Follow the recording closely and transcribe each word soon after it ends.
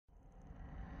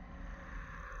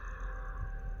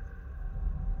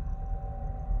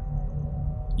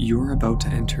You're about to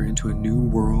enter into a new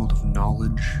world of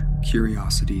knowledge,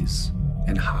 curiosities,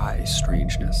 and high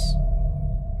strangeness.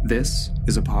 This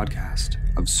is a podcast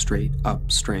of Straight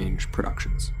Up Strange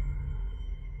Productions.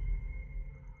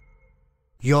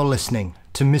 You're listening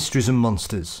to Mysteries and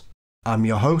Monsters. I'm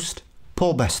your host,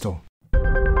 Paul Bestall.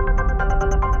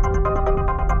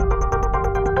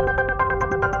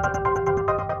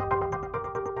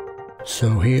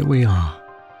 So here we are.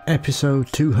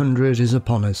 Episode 200 is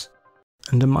upon us,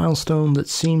 and a milestone that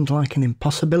seemed like an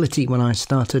impossibility when I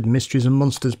started Mysteries and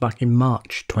Monsters back in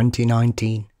March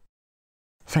 2019.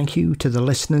 Thank you to the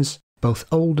listeners, both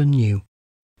old and new,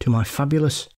 to my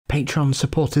fabulous Patreon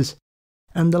supporters,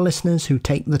 and the listeners who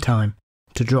take the time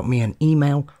to drop me an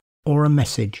email or a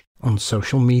message on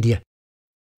social media.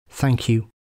 Thank you,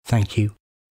 thank you,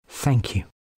 thank you.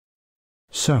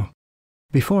 So,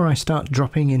 before I start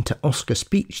dropping into Oscar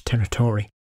speech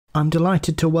territory, I'm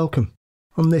delighted to welcome,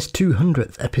 on this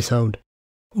 200th episode,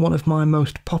 one of my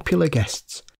most popular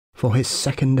guests for his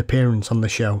second appearance on the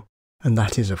show, and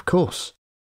that is, of course,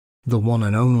 the one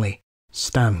and only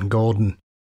Stan Gordon.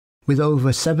 With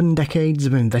over 7 decades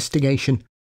of investigation,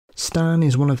 Stan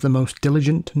is one of the most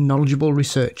diligent and knowledgeable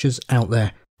researchers out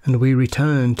there, and we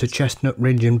return to Chestnut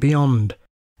Ridge and beyond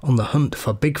on the hunt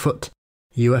for Bigfoot,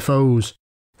 UFOs,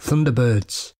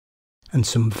 Thunderbirds, and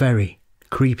some very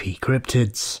creepy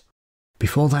cryptids.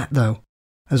 Before that though,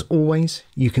 as always,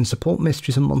 you can support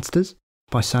Mysteries and Monsters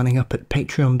by signing up at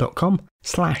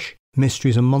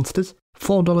patreon.com/Mysteries and Monsters.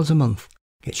 $4 a month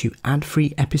gets you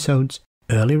ad-free episodes,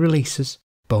 early releases,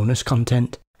 bonus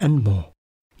content, and more.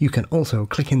 You can also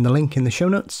click in the link in the show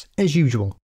notes as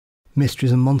usual.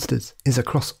 Mysteries and Monsters is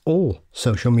across all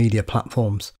social media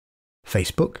platforms: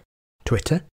 Facebook,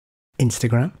 Twitter,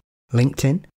 Instagram,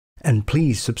 LinkedIn, and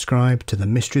please subscribe to the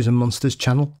Mysteries and Monsters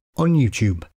channel on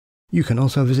YouTube. You can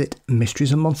also visit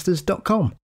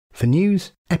mysteriesandmonsters.com for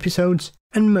news, episodes,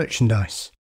 and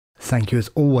merchandise. Thank you as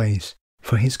always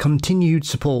for his continued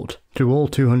support through all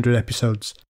 200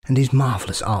 episodes and his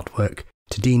marvellous artwork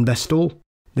to Dean Bestall.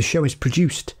 The show is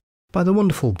produced by the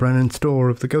wonderful Brennan Storr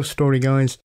of the Ghost Story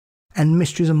Guys, and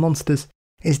Mysteries and Monsters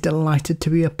is delighted to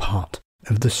be a part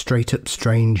of the Straight Up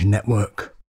Strange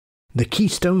network. The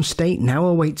Keystone State now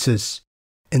awaits us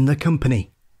in the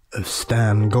company of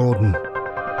Stan Gordon.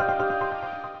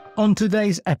 On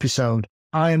today's episode,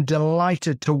 I am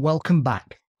delighted to welcome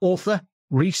back author,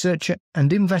 researcher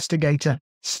and investigator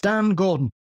Stan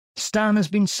Gordon. Stan has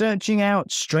been searching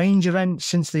out strange events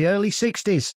since the early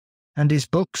 60s, and his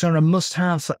books are a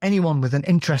must-have for anyone with an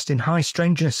interest in high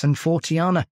strangeness and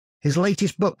forteana. His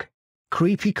latest book,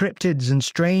 Creepy Cryptids and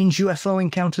Strange UFO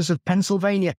Encounters of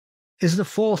Pennsylvania, is the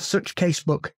 4th such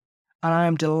casebook, and I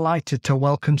am delighted to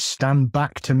welcome Stan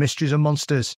back to Mysteries and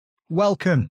Monsters.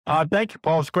 Welcome. Thank you,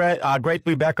 Paul. It's great to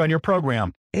be back on your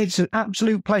program. It's an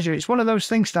absolute pleasure. It's one of those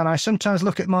things, Stan, I sometimes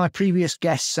look at my previous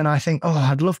guests and I think, oh,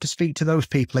 I'd love to speak to those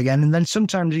people again. And then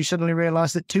sometimes you suddenly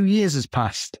realise that 2 years has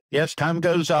passed. Yes, time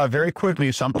goes very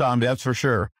quickly sometimes, that's for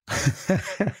sure.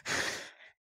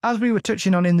 As we were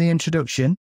touching on in the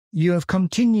introduction, you have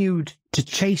continued to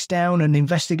chase down and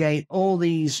investigate all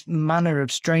these manner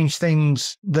of strange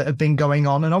things that have been going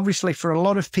on. And obviously for a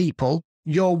lot of people,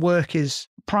 your work is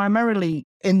primarily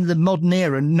in the modern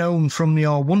era known from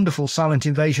your wonderful Silent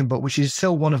Invasion book, which is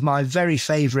still one of my very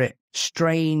favourite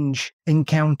strange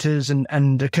encounters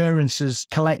and occurrences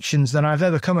collections that I've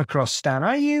ever come across, Stan.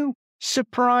 Are you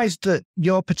surprised that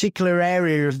your particular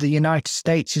area of the United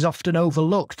States is often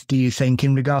overlooked, do you think,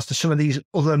 in regards to some of these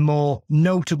other more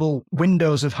notable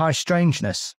windows of high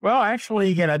strangeness? Well,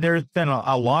 actually, there's been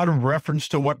a lot of reference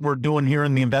to what we're doing here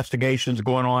in the investigations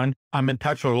going on. I'm in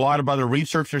touch with a lot of other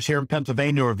researchers here in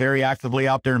Pennsylvania who are very actively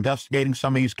out there investigating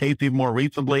some of these cases more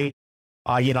recently.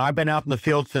 I've been out in the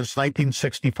field since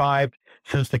 1965,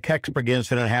 since the Kecksberg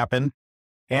incident happened.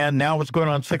 And now it's going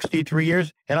on 63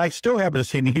 years, and I still haven't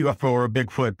seen a UFO or a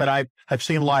Bigfoot, but I've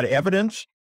seen a lot of evidence.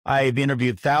 I've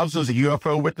interviewed thousands of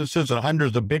UFO witnesses and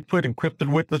hundreds of Bigfoot and cryptid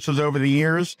witnesses over the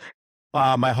years.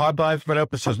 My hotline's been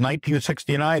open since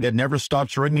 1969. It never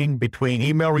stops ringing between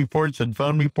email reports and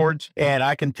phone reports. And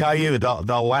I can tell you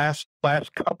the last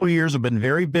couple of years have been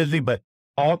very busy, but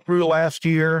all through last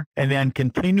year, and then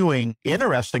continuing,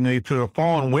 interestingly, through the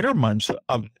fall and winter months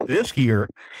of this year,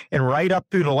 and right up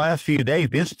through the last few days,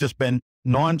 it's just been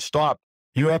nonstop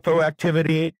UFO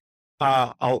activity,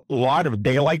 a lot of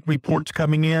daylight reports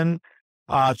coming in,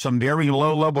 some very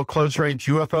low-level close-range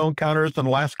UFO encounters in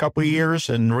the last couple of years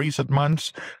and recent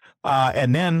months,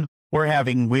 and then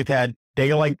we've had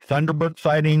daylight Thunderbird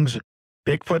sightings,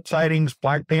 Bigfoot sightings,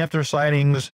 Black Panther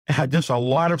sightings, just a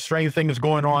lot of strange things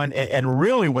going on. And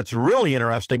really, what's really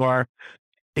interesting are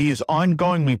these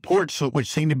ongoing reports, which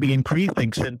seem to be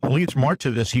increasing since at least March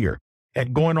of this year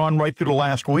and going on right through the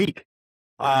last week.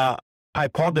 I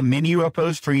called them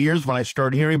mini-UFOs for years when I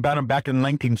started hearing about them back in the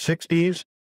 1960s.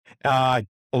 A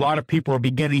lot of people are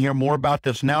beginning to hear more about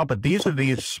this now, but these are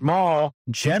these small,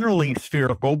 generally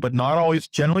spherical, but not always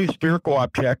generally spherical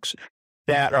objects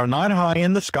that are not high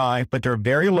in the sky, but they're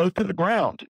very low to the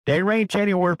ground. They range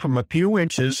anywhere from a few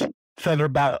inches, so they're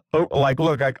about like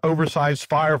oversized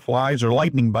fireflies or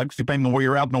lightning bugs, depending on where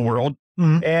you're out in the world.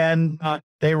 Mm-hmm. And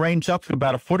they range up to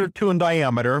about 1 foot or 2 in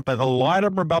diameter, but a lot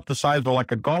of them are about the size of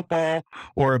like a golf ball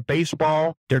or a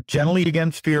baseball. They're generally,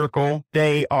 again, spherical.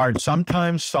 They are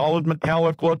sometimes solid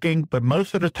metallic looking, but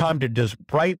most of the time they're just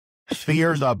bright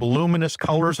spheres of luminous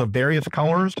colors of various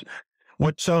colors.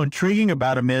 What's so intriguing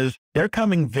about them is they're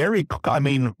coming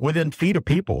within feet of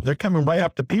people. They're coming right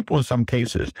up to people in some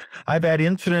cases. I've had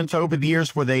incidents over the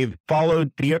years where they've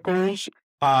followed vehicles,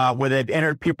 where they've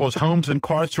entered people's homes and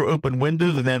cars through open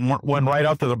windows and then went right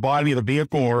out to the body of the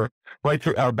vehicle or right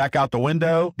through or back out the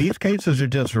window. These cases are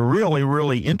just really,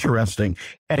 really interesting.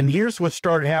 And here's what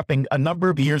started happening a number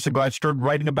of years ago. I started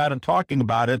writing about it and talking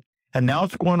about it, and now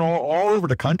it's going all over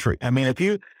the country. I mean, if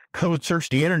you go search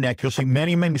the internet, you'll see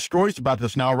many, many stories about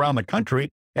this now around the country.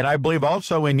 And I believe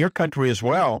also in your country as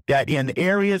well, that in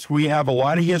areas where we have a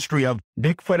lot of history of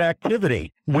Bigfoot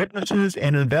activity, witnesses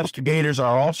and investigators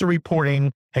are also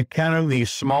reporting encountering these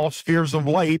small spheres of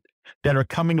light that are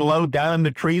coming low down in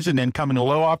the trees and then coming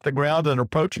low off the ground and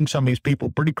approaching some of these people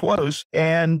pretty close.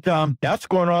 And that's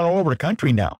going on all over the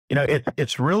country now. You know,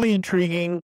 it's really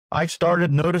intriguing. I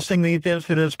started noticing these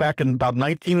incidents back in about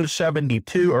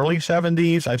 1972, early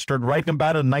 70s. I started writing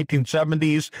about it in the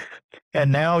 1970s.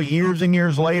 And now, years and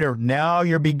years later, now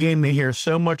you're beginning to hear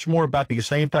so much more about these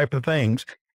same type of things.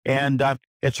 And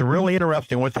it's really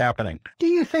interesting what's happening. Do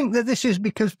you think that this is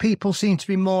because people seem to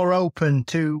be more open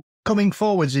to coming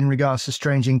forwards in regards to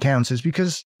strange encounters?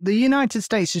 Because the United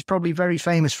States is probably very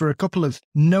famous for a couple of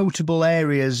notable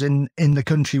areas in the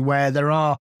country where there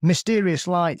are mysterious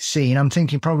lights seen. I'm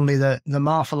thinking probably the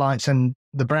Marfa lights and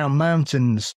the Brown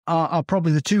Mountains are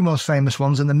probably the two most famous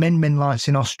ones, and the Min lights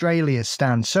in Australia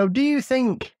stand. So do you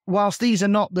think, whilst these are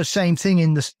not the same thing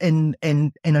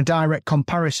in a direct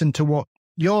comparison to what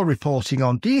you're reporting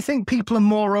on, do you think people are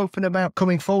more open about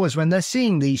coming forwards when they're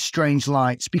seeing these strange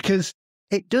lights? Because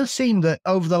it does seem that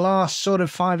over the last sort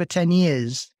of 5 or 10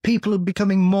 years, people are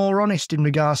becoming more honest in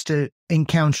regards to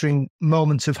encountering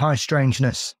moments of high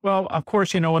strangeness. Well, of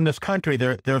course, you know, in this country,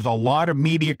 there's a lot of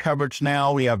media coverage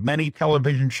now. We have many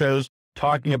television shows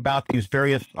talking about these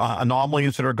various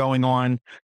anomalies that are going on.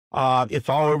 It's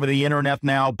all over the internet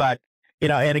now, but you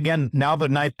know, and again, now the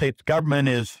United States government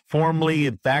is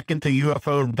formally back into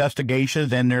UFO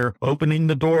investigations, and they're opening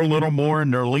the door a little more,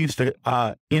 and they're at least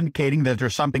indicating that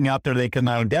there's something out there they can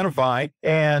identify.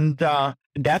 And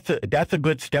that's a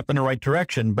good step in the right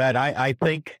direction. But I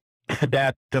think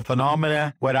that the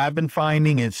phenomena, what I've been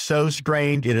finding, is so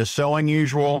strange. It is so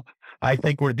unusual. I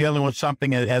think we're dealing with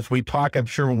something, as we talk, I'm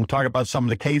sure we'll talk about some of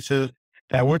the cases,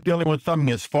 that we're dealing with something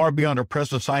that's far beyond our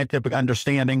present scientific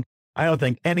understanding. I don't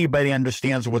think anybody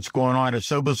understands what's going on. It's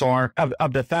so bizarre.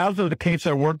 Of the thousands of cases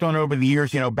I worked on over the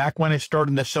years, you know, back when I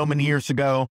started this so many years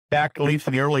ago, back at least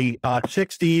in the early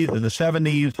 60s and the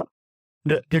 70s,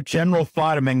 the general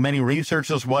thought among many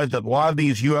researchers was that a lot of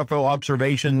these UFO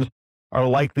observations are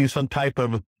likely some type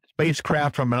of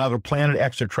spacecraft from another planet,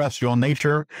 extraterrestrial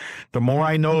nature. The more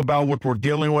I know about what we're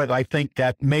dealing with, I think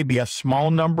that maybe a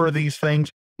small number of these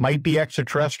things might be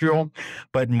extraterrestrial,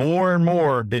 but more and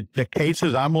more the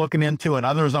cases I'm looking into and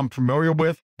others I'm familiar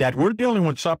with, that we're dealing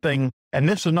with something, and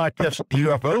this is not just the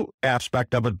UFO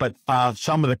aspect of it, but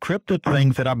some of the cryptid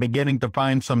things that I'm beginning to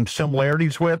find some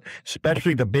similarities with,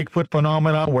 especially the Bigfoot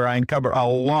phenomena, where I uncover a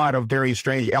lot of very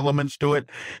strange elements to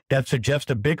it that suggest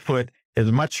a Bigfoot is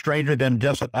much stranger than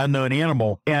just an unknown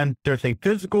animal. And there's a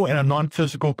physical and a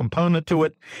non-physical component to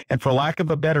it. And for lack of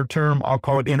a better term, I'll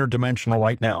call it interdimensional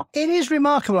right now. It is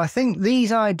remarkable. I think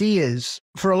these ideas,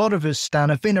 for a lot of us, Stan,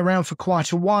 have been around for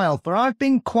quite a while, but I've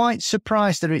been quite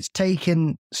surprised that it's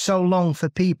taken so long for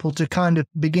people to kind of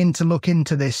begin to look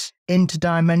into this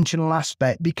interdimensional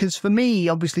aspect. Because for me,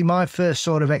 obviously, my first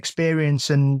sort of experience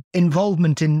and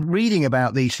involvement in reading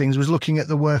about these things was looking at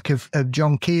the work of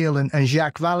John Keel and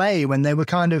Jacques Vallée, when they were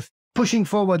kind of pushing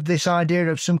forward this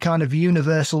idea of some kind of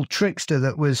universal trickster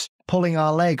that was pulling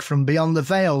our leg from beyond the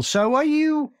veil. So are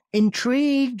you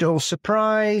intrigued or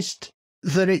surprised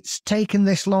that it's taken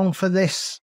this long for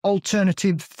this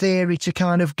alternative theory to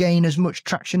kind of gain as much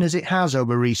traction as it has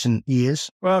over recent years?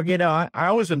 Well, you know,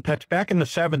 I was in touch back in the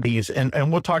 70s,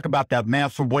 and we'll talk about that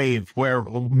massive wave where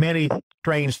many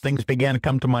strange things began to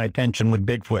come to my attention with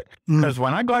Bigfoot. Because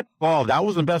when I got involved, I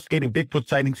was investigating Bigfoot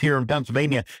sightings here in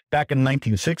Pennsylvania back in the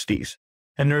 1960s.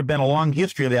 And there had been a long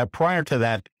history of that prior to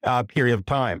that period of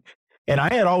time. And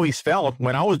I had always felt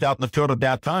when I was out in the field at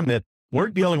that time that we're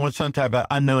dealing with some type of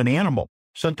unknown animal,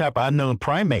 some type of unknown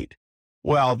primate.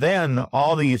 Well, then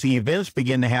all these events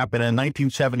began to happen in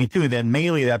 1972, then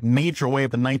mainly that major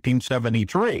wave in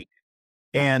 1973.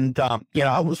 And,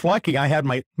 I was lucky. I had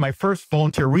my first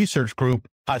volunteer research group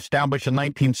established in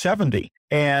 1970.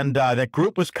 And that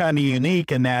group was kind of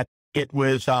unique in that it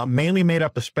was mainly made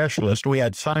up of specialists. We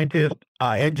had scientists,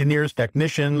 engineers,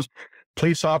 technicians,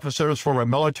 police officers, former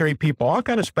military people, all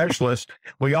kind of specialists.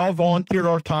 We all volunteered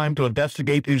our time to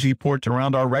investigate these reports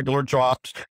around our regular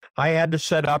jobs. I had to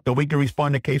set up that we could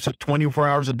respond to cases 24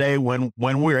 hours a day when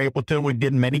we were able to. We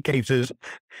did many cases.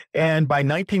 And by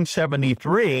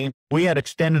 1973, we had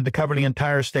extended to cover the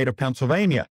entire state of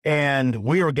Pennsylvania. And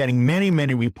we were getting many,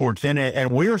 many reports in it.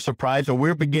 And we were surprised that we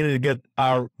were beginning to get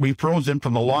our referrals in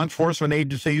from the law enforcement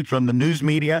agencies, from the news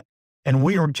media. And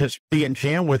we were just being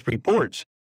jammed with reports.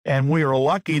 And we were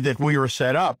lucky that we were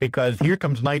set up because here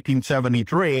comes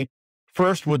 1973,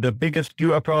 first with the biggest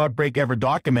UFO outbreak ever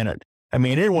documented. I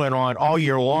mean, it went on all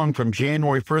year long from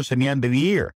January 1st to the end of the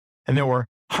year. And there were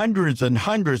hundreds and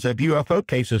hundreds of UFO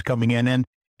cases coming in. And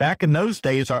back in those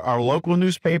days, our local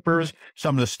newspapers,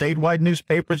 some of the statewide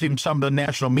newspapers, even some of the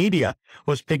national media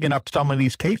was picking up some of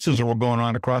these cases that were going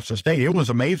on across the state. It was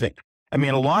amazing. I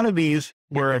mean, a lot of these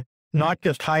were not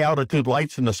just high altitude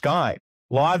lights in the sky.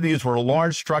 A lot of these were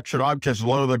large structured objects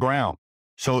low to the ground.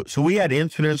 So we had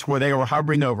incidents where they were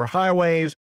hovering over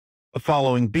highways,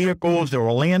 following vehicles. There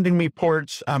were landing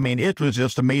reports. I mean, it was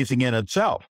just amazing in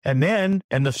itself. And then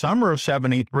in the summer of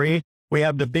 73, we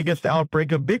have the biggest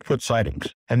outbreak of Bigfoot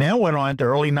sightings. And that went on to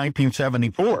early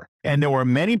 1974. And there were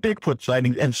many Bigfoot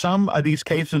sightings. And some of these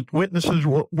cases, witnesses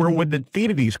were within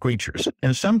feet of these creatures.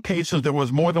 In some cases, there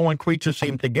was more than one creature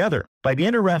seen together. But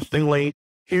interestingly,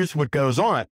 here's what goes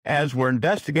on. As we're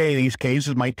investigating these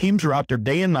cases, my teams are out there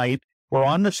day and night. We're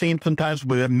on the scene sometimes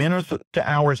within minutes to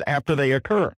hours after they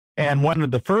occur. And one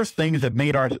of the first things that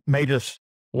made us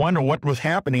wonder what was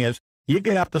happening is you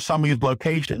get up to some of these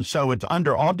locations. So it's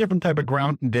under all different type of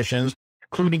ground conditions,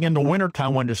 including in the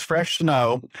wintertime when there's fresh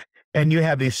snow. And you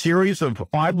have these series of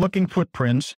odd-looking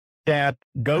footprints that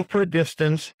go for a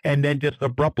distance and then just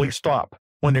abruptly stop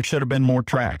when there should have been more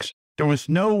tracks. There was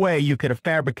no way you could have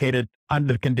fabricated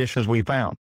under the conditions we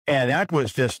found. And that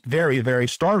was just very, very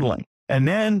startling. And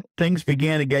then things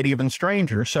began to get even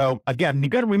stranger. So again, you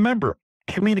got to remember,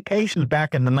 communications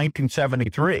back in the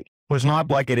 1973 was not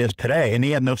like it is today. And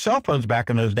he had no cell phones back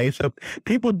in those days. So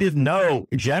people didn't know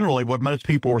generally what most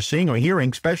people were seeing or hearing,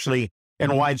 especially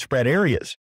in widespread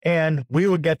areas. And we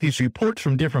would get these reports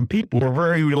from different people who were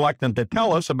very reluctant to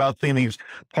tell us about seeing these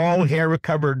tall,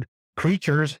 hair-covered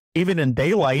creatures, even in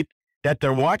daylight, that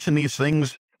they're watching these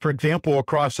things, for example,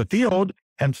 across the field,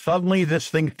 and suddenly this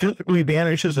thing physically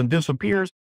vanishes and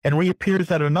disappears and reappears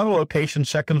at another location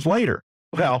seconds later.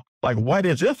 Well, like, what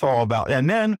is this all about? And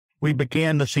then we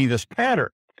began to see this pattern.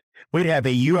 We'd have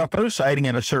a UFO sighting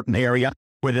in a certain area.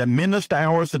 Within minutes to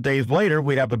hours to days later,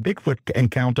 we'd have a Bigfoot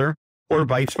encounter or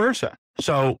vice versa.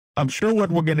 So I'm sure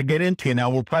what we're going to get into now,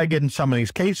 we'll probably get in some of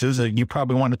these cases that you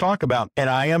probably want to talk about. And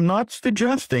I am not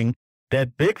suggesting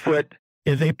that Bigfoot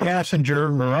is a passenger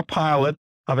or a pilot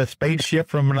of a spaceship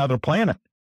from another planet,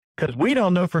 because we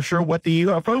don't know for sure what the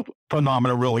UFO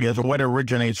phenomena really is or what it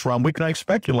originates from. We can only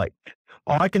speculate.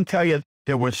 All I can tell you,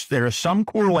 there is some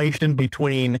correlation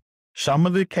between some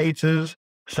of the cases,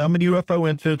 some of the UFO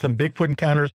incidents and Bigfoot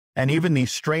encounters, and even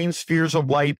these strange spheres of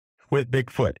light with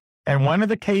Bigfoot. And one of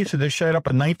the cases that showed up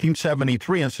in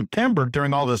 1973 in September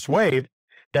during all this wave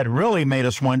that really made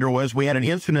us wonder was we had an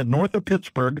incident north of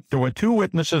Pittsburgh. There were two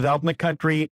witnesses out in the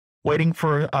country waiting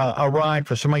for a ride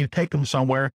for somebody to take them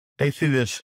somewhere. They see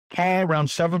this tall, around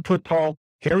 7 foot tall,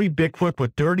 hairy Bigfoot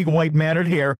with dirty white matted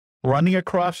hair running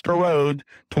across the road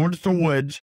towards the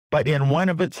woods, but in one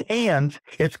of its hands,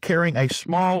 it's carrying a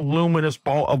small luminous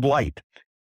ball of light.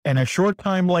 And a short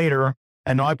time later,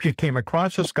 an object came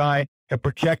across the sky and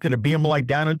projected a beam of light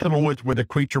down into the woods where the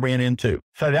creature ran into.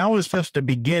 So that was just the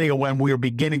beginning of when we were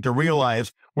beginning to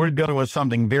realize we're dealing with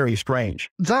something very strange.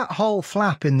 That whole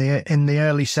flap in the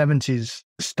early 70s,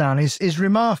 Stan, is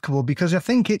remarkable, because I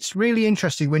think it's really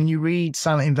interesting when you read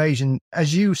Silent Invasion.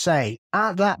 As you say,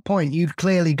 at that point, you'd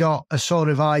clearly got a sort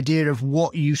of idea of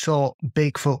what you thought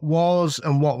Bigfoot was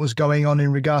and what was going on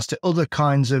in regards to other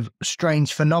kinds of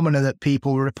strange phenomena that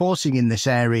people were reporting in this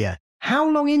area. How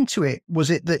long into it was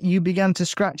it that you began to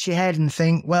scratch your head and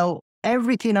think, well,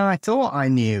 everything I thought I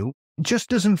knew just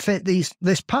doesn't fit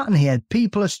this pattern here.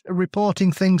 People are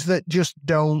reporting things that just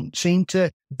don't seem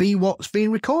to be what's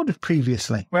been recorded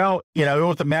previously. Well, it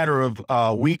was a matter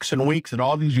of weeks and weeks, and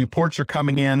all these reports are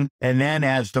coming in. And then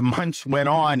as the months went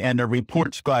on and the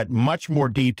reports got much more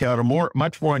detailed and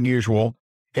much more unusual.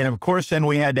 And of course, then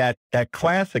we had that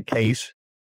classic case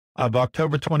of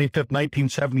October 25th,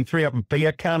 1973 up in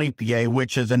Fayette County, PA,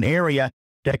 which is an area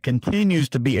that continues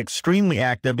to be extremely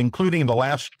active, including the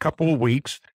last couple of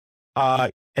weeks.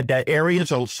 That area,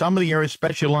 so some of the areas,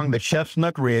 especially along the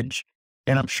Chestnut Ridge,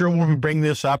 and I'm sure when we bring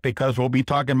this up because we'll be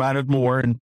talking about it more,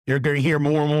 and you're going to hear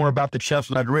more and more about the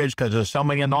Chestnut Ridge because there's so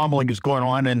many anomalies going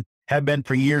on and have been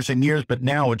for years and years, but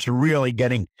now it's really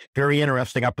getting very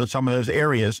interesting up in some of those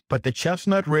areas. But the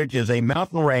Chestnut Ridge is a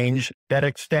mountain range that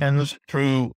extends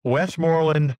through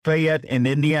Westmoreland, Fayette, and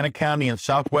Indiana County in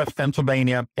southwest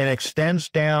Pennsylvania, and extends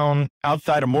down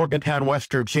outside of Morgantown, West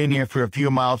Virginia for a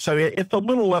few miles. So it's a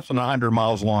little less than 100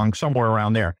 miles long, somewhere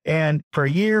around there. And for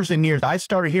years and years, I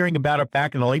started hearing about it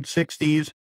back in the late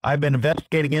 60s. I've been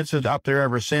investigating incidents up there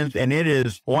ever since, and it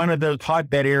is one of those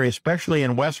hotbed areas, especially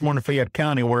in Westmoreland, Fayette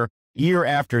County, where year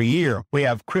after year, we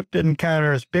have cryptid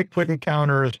encounters, Bigfoot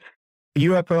encounters,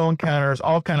 UFO encounters,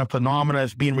 all kind of phenomena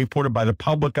is being reported by the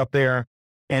public up there,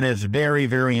 and it's very,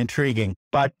 very intriguing.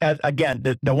 But again,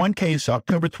 the one case,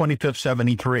 October 25th,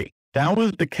 73, that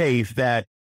was the case that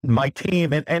my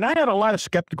team, and I had a lot of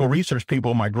skeptical research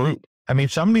people in my group. I mean,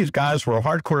 some of these guys were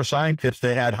hardcore scientists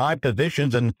that had high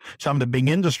positions in some of the big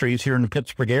industries here in the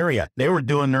Pittsburgh area. They were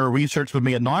doing their research with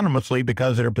me anonymously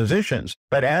because of their positions.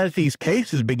 But as these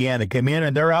cases began to come in,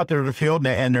 and they're out there in the field,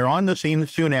 and they're on the scene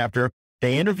soon after,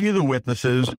 they interview the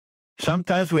witnesses.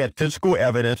 Sometimes we had physical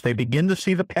evidence. They begin to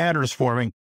see the patterns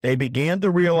forming. They began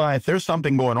to realize there's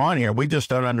something going on here. We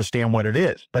just don't understand what it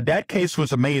is. But that case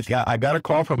was amazing. I got a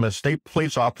call from a state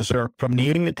police officer from the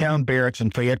Uniontown Barracks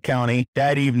in Fayette County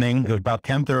that evening. It was about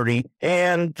 10:30.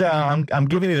 And I'm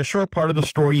giving you the short part of the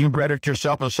story. You read it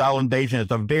yourself in Silent Invasion.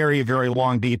 It's a very, very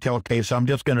long, detailed case. So I'm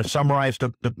just going to summarize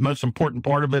the most important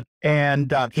part of it.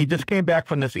 And he just came back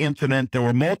from this incident. There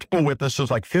were multiple witnesses,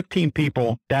 like 15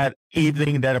 people that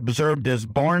evening that observed this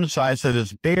barn size of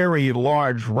this very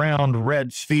large round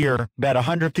red sphere about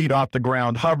 100 feet off the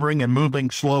ground, hovering and moving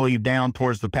slowly down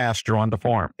towards the pasture on the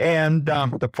farm. And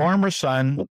the farmer's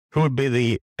son, who would be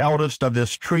the eldest of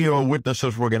this trio of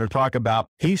witnesses we're going to talk about,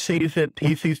 he sees it.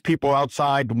 He sees people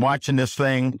outside watching this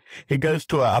thing. He goes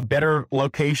to a better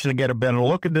location to get a better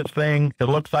look at this thing. It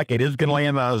looks like it is going to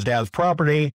land on his dad's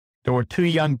property. There were two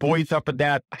young boys up at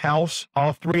that house.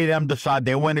 All three of them decide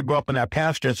they want to go up in that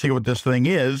pasture and see what this thing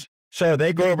is. So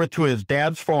they go over to his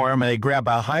dad's farm and they grab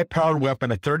a high-powered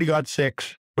weapon, a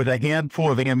 30-06, with a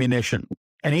handful of ammunition.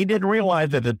 And he didn't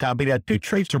realize at the time he had two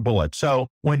tracer bullets. So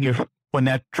when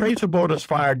that tracer bullet is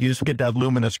fired, you just get that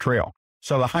luminous trail.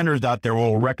 So the hunters out there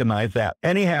will recognize that.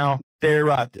 Anyhow,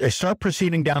 they start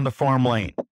proceeding down the farm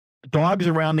lane. Dogs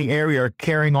around the area are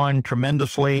carrying on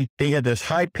tremendously. They had this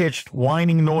high-pitched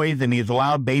whining noise and these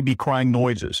loud baby crying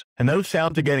noises. And those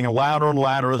sounds are getting louder and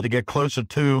louder as they get closer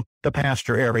to the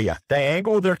pasture area. They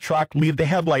angle their truck, leave the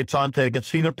headlights on so they can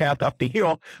see their path up the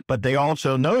hill, but they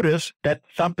also notice that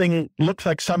looks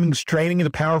like something's draining the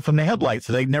power from the headlights.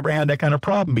 They've never had that kind of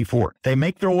problem before. They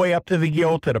make their way up to the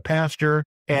hill, to the pasture,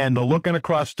 and they're looking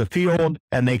across the field,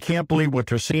 and they can't believe what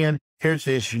they're seeing. Here's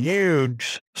this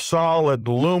huge, solid,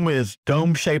 luminous,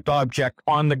 dome-shaped object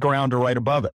on the ground or right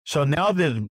above it. So now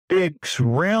this big,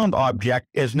 round object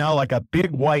is now like a big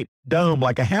white dome,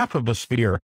 like a half of a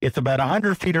sphere. It's about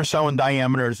 100 feet or so in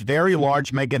diameter. It's very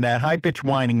large, making that high-pitched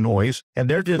whining noise. And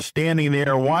they're just standing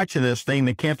there watching this thing.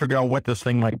 They can't figure out what this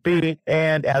thing might be.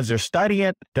 And as they're studying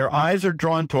it, their eyes are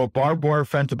drawn to a barbed wire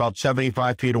fence about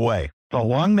 75 feet away.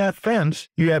 Along that fence,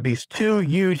 you have these two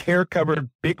huge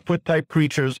hair-covered Bigfoot-type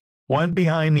creatures, one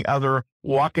behind the other,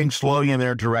 walking slowly in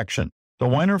their direction. The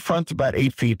one in front's about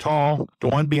 8 feet tall. The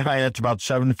one behind it's about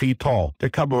 7 feet tall. They're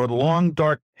covered with long,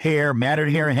 dark hair, matted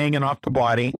hair hanging off the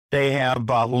body. They have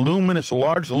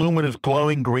large, luminous,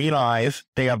 glowing green eyes.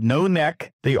 They have no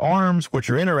neck. The arms, which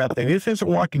are interesting, these things are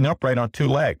walking upright on two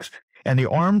legs. And the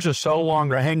arms are so long,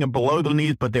 they're hanging below the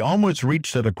knees, but they almost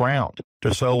reach to the ground.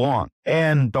 They're so long.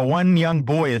 And the one young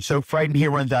boy is so frightened he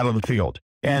runs out of the field.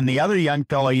 And the other young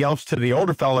fellow yells to the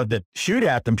older fellow that shoot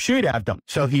at them, shoot at them.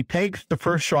 So he takes the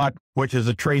first shot, which is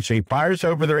a tracer. He fires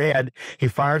over their head. He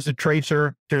fires the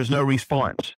tracer. There's no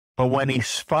response. But when he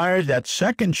fires that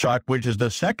second shot, which is the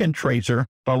second tracer,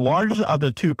 the largest of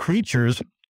the two creatures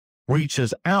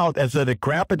reaches out as though to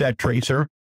grab at that tracer,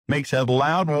 makes a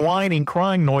loud whining,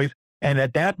 crying noise. And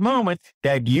at that moment,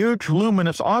 that huge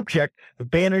luminous object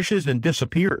vanishes and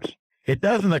disappears. it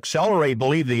doesn't accelerate to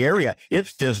leave the area.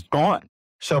 It's just gone.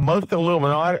 So most of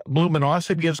the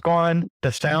luminosity is gone.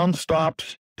 The sound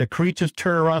stops. The creatures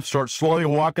turn around, start slowly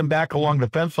walking back along the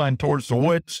fence line towards the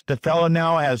woods. The fella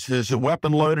now has his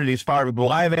weapon loaded. He's fired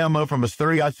live ammo from his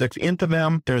 .30-06 into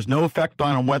them. There's no effect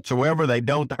on them whatsoever. They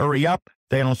don't hurry up.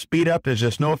 They don't speed up. There's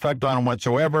just no effect on them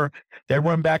whatsoever. They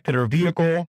run back to their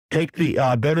vehicle, take the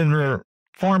go to their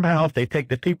farmhouse. They take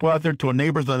the people out there to a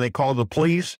neighbor's and they call the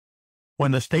police.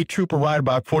 When the state trooper arrived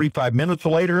about 45 minutes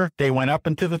later, they went up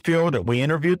into the field and we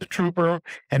interviewed the trooper.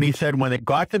 And he said when they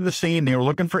got to the scene, they were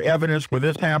looking for evidence where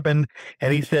this happened.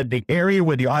 And he said the area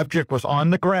where the object was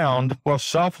on the ground was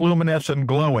self-luminescent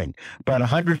glowing, about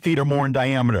 100 feet or more in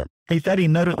diameter. He said he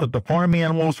noticed that the farm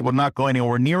animals would not go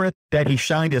anywhere near it, that he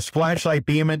shined his flashlight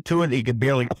beam into it. He could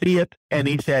barely see it. And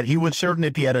he said he was certain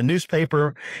if he had a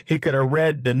newspaper, he could have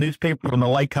read the newspaper from the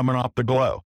light coming off the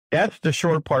glow. That's the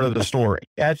short part of the story.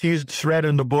 As he's read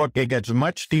in the book, it gets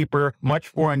much deeper,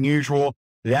 much more unusual.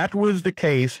 That was the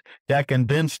case that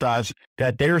convinced us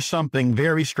that there's something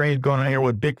very strange going on here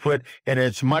with Bigfoot, and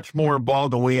it's much more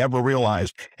involved than we ever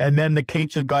realized. And then the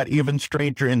cases got even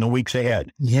stranger in the weeks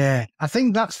ahead. Yeah, I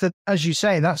think that's as you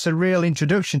say, that's a real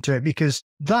introduction to it, because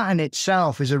that in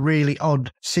itself is a really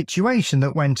odd situation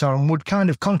that went on, would kind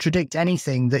of contradict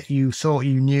anything that you thought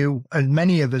you knew, and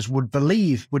many of us would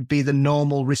believe would be the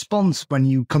normal response when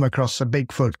you come across a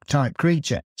Bigfoot type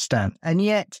creature, Stan. And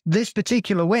yet this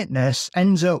particular witness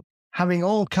ends up having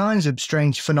all kinds of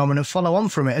strange phenomena follow on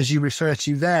from it, as you refer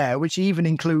to there, which even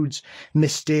includes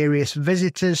mysterious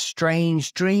visitors,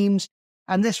 strange dreams.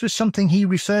 And this was something he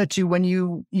referred to when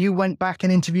you went back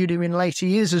and interviewed him in later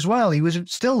years as well. He was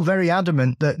still very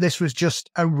adamant that this was just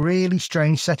a really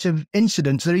strange set of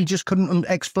incidents that he just couldn't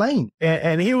explain.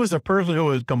 And he was a person who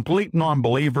was a complete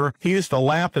non-believer. He used to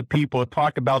laugh at people,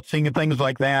 talk about seeing things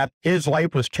like that. His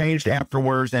life was changed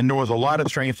afterwards, and there was a lot of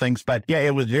strange things. But yeah,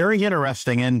 it was very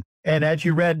interesting. And as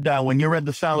you read, when you read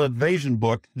the Silent Invasion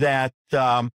book, that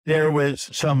there was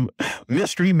some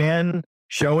mystery men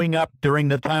showing up during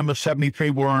the time of 73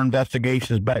 war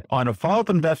investigations. But on a follow-up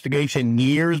investigation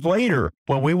years later,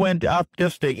 when we went up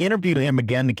just to interview him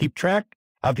again to keep track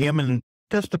of him and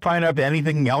just to find out if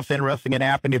anything else interesting had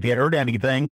happened, if he had heard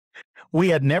anything, we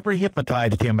had never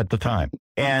hypnotized him at the time.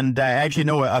 And as you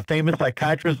know, a famous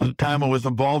psychiatrist at the time who was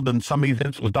involved in some of these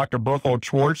incidents was Dr. Berthold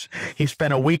Schwartz. He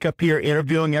spent a week up here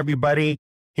interviewing everybody.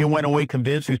 He went away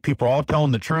convinced these people are all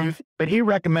telling the truth, but he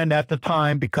recommended at the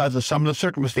time, because of some of the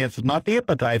circumstances, not to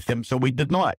hypnotize him, so we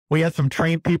did not. We had some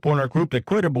trained people in our group that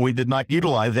could have, but we did not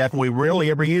utilize that. We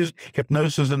rarely ever used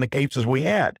hypnosis in the cases we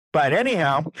had. But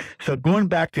anyhow, so going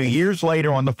back to years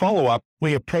later on the follow-up,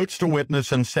 we approached the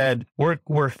witness and said,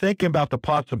 we're thinking about the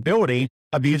possibility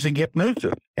of using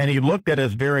hypnosis. And he looked at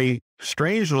us very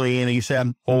strangely and he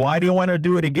said, well, why do you want to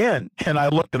do it again? And I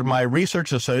looked at my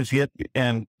research associate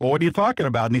and, well, what are you talking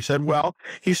about? And he said, well,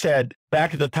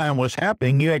 back at the time it was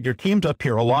happening, you had your teams up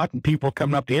here a lot and people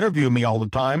coming up to interview me all the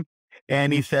time.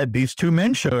 And he said, these two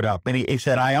men showed up. And he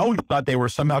said, I always thought they were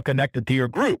somehow connected to your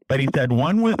group. But he said,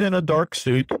 one was in a dark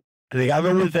suit. The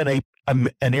other was in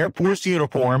an Air Force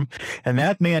uniform, and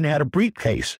that man had a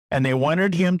briefcase. And they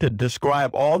wanted him to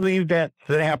describe all the events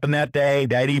that happened that day,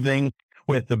 that evening,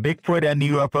 with the Bigfoot and the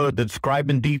UFO, to describe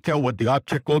in detail what the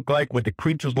object looked like, what the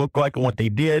creatures looked like, and what they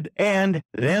did. And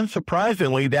then,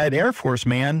 surprisingly, that Air Force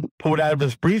man pulled out of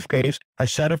his briefcase a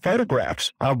set of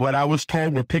photographs of what I was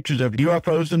told were pictures of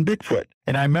UFOs and Bigfoot.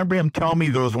 And I remember him telling me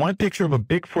there was one picture of a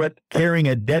Bigfoot carrying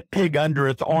a dead pig under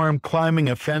its arm, climbing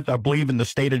a fence, I believe, in the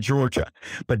state of Georgia.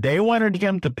 But they wanted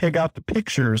him to pick out the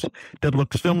pictures that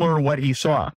looked similar to what he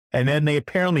saw. And then they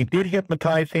apparently did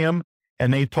hypnotize him.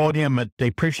 And they told him that they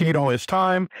appreciate all his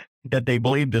time, that they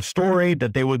believed the story,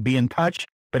 that they would be in touch,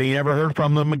 but he never heard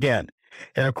from them again.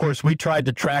 And of course, we tried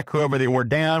to track whoever they were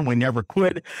down. We never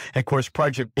could. And of course,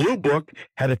 Project Blue Book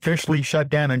had officially shut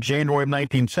down in January of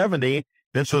 1970.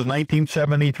 This was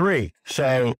 1973.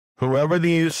 So whoever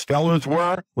these fellows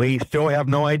were, we still have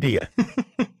no idea.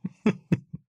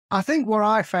 I think what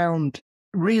I found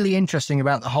really interesting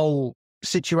about the whole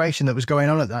situation that was going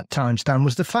on at that time, Stan,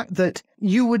 was the fact that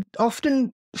you would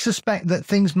often suspect that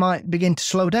things might begin to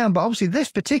slow down. But obviously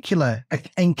this particular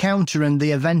encounter and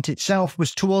the event itself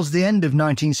was towards the end of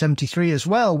 1973 as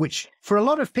well, which for a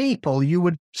lot of people, you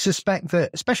would suspect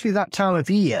that, especially that time of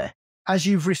year, as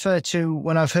you've referred to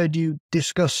when I've heard you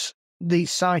discuss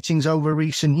these sightings over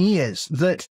recent years,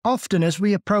 that often as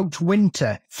we approach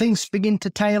winter, things begin to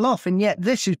tail off. And yet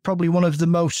this is probably one of the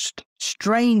most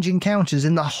strange encounters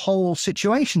in the whole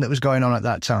situation that was going on at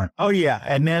that time. Oh, yeah.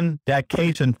 And then that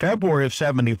case in February of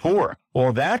 74.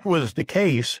 Well, that was the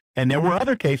case. And there were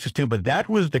other cases too, but that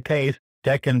was the case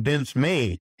that convinced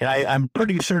me, and I'm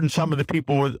pretty certain some of the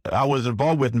people I was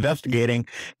involved with investigating,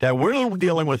 that we're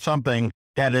dealing with something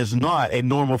that is not a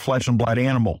normal flesh and blood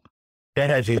animal, that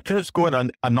has a physical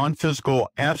and a non-physical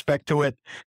aspect to it.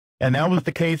 And that was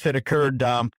the case that occurred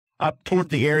up toward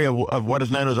the area of what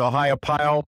is known as Ohio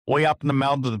Pile, way up in the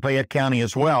mountains of Fayette County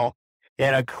as well.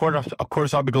 And of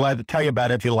course, I'll be glad to tell you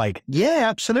about it if you like. Yeah,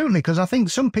 absolutely. Because I think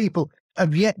some people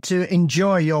have yet to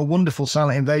enjoy your wonderful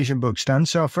silent invasion book, Stan.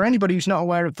 So for anybody who's not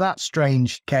aware of that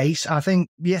strange case, I think,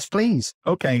 yes, please.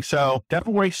 Okay, so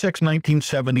February 6,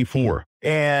 1974.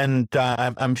 And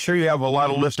I'm sure you have a lot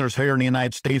of listeners here in the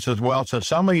United States as well. So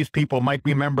some of these people might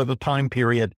remember the time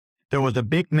period. There was a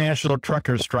big national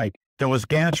trucker strike. There was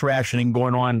gas rationing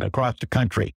going on across the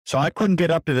country. So I couldn't get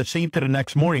up to the scene to the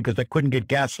next morning because I couldn't get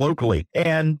gas locally.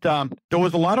 And there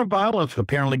was a lot of violence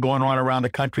apparently going on around the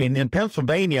country. And in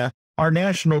Pennsylvania, our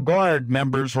National Guard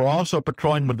members were also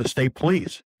patrolling with the state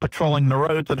police, patrolling the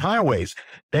roads and highways.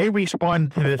 They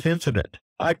responded to this incident.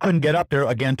 I couldn't get up there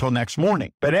again till next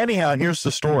morning. But anyhow, here's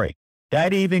the story.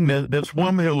 That evening, this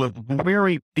woman who lived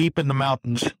very deep in the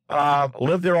mountains,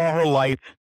 lived there all her life,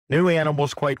 knew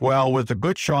animals quite well, was a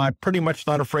good shot, pretty much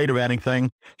not afraid of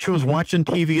anything. She was watching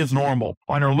TV as normal.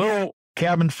 On her little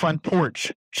cabin front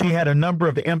porch, she had a number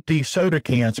of empty soda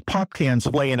cans, pop cans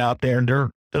laying out there, and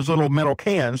those little metal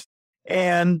cans.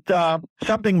 And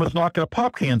something was knocking the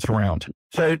pop cans around.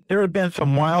 So there had been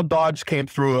some wild dogs came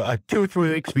through 2 or 3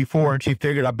 weeks before, and she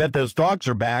figured, I bet those dogs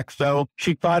are back. So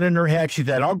she thought in her head, she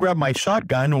said, I'll grab my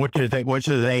shotgun, which is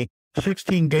a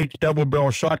 16-gauge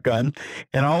double-barrel shotgun,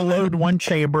 and I'll load one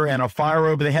chamber and I'll fire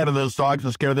over the head of those dogs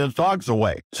and scare those dogs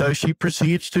away. So she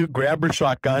proceeds to grab her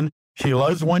shotgun. She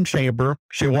loads one chamber.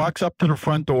 She walks up to the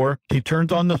front door. She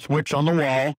turns on the switch on the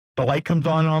wall. The light comes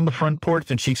on the front porch,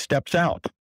 and she steps out.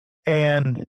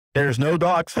 And there's no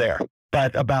dogs there.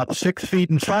 But about 6 feet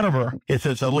in front of her is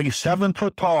this at least 7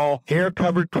 foot tall,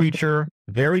 hair-covered creature,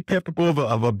 very typical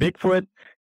of a Bigfoot.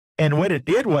 And what it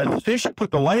did was, as soon as she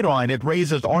put the light on, it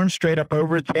raised its arm straight up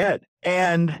over its head.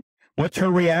 And what's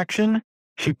her reaction?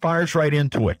 She fires right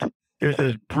into it. There's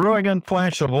this brilliant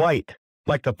flash of light,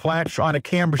 like the flash on a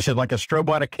camera, like a strobe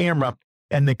on a camera,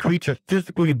 and the creature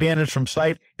physically vanished from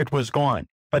sight. It was gone.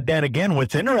 But then again,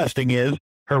 what's interesting is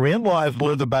her in-laws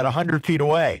lived about 100 feet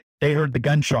away. They heard the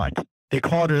gunshot. They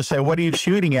called her to say, what are you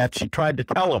shooting at? She tried to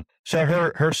tell them. So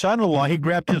her son-in-law, he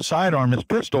grabbed his sidearm, his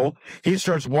pistol. He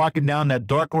starts walking down that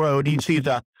dark road. He sees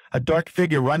a dark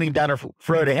figure running down a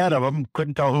road ahead of him.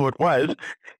 Couldn't tell who it was.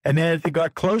 And then as he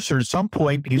got closer, at some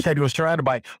point, he said he was surrounded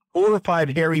by 4 or 5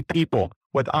 hairy people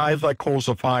with eyes like coals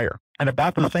of fire. And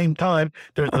about the same time,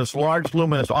 there's this large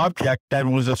luminous object that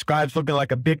was described looking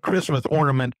like a big Christmas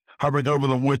ornament hovering over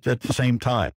the woods at the same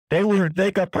time.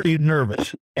 They got pretty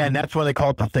nervous, and that's why they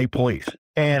called the state police.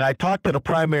 And I talked to the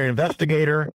primary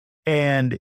investigator,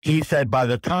 and he said by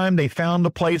the time they found the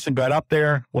place and got up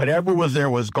there, whatever was there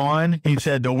was gone. He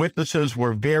said the witnesses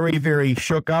were very, very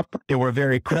shook up. They were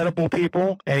very credible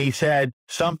people. And he said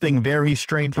something very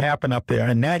strange happened up there.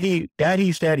 And that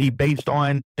he said he based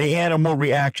on the animal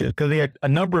reactions, because they had a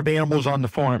number of animals on the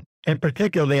farm. In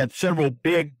particular, they had several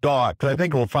big dogs. I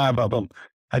think there were 5 of them.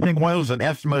 I think one was an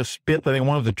Eskimo Spitz. I think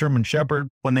one was a German Shepherd.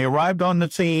 When they arrived on the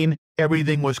scene,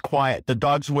 everything was quiet. The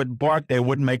dogs wouldn't bark. They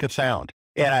wouldn't make a sound.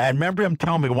 And I remember him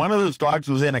telling me one of those dogs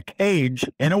was in a cage,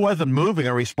 and it wasn't moving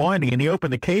or responding, and he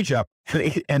opened the cage up,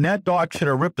 and that dog should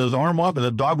have ripped his arm off, and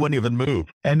the dog wouldn't even move.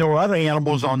 And there were other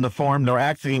animals on the farm that were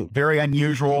acting very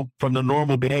unusual from the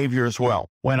normal behavior as well.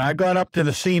 When I got up to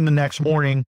the scene the next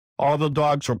morning, all the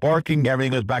dogs were barking.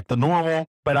 Everything was back to normal.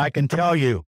 But I can tell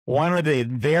you, one of the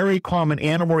very common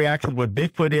animal reactions with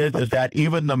Bigfoot is that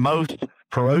even the most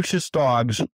ferocious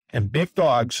dogs and big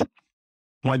dogs,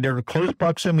 when they're in close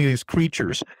proximity to these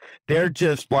creatures, they're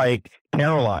just like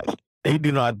paralyzed. They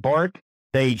do not bark.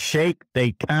 They shake.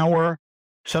 They cower.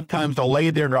 Sometimes they'll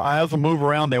lay there. Their eyes will move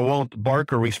around. They won't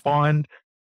bark or respond.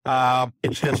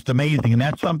 It's just amazing. And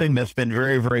that's something that's been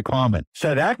very, very common.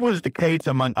 So that was the case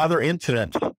among other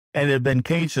incidents. And there have been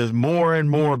cases more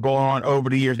and more going on over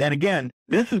the years. And again,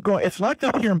 it's not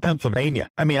just here in Pennsylvania.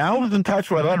 I mean, I was in touch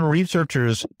with other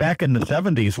researchers back in the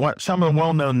 70s, some of the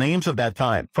well-known names of that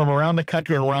time from around the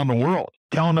country and around the world,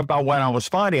 telling about what I was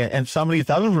finding. And some of these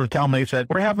others were telling me, they said,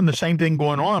 we're having the same thing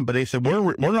going on. But they said,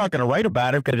 we're not going to write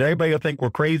about it because everybody will think we're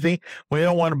crazy. We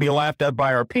don't want to be laughed at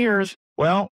by our peers.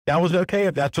 Well, that was okay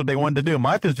if that's what they wanted to do.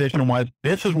 My position was,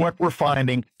 this is what we're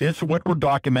finding. This is what we're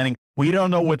documenting. We don't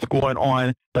know what's going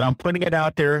on, but I'm putting it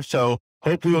out there. So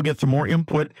hopefully we'll get some more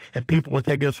input and people will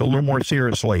take us a little more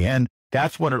seriously. And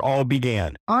that's when it all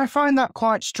began. I find that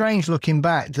quite strange looking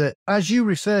back that, as you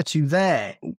refer to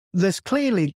there's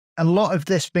clearly a lot of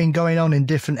this been going on in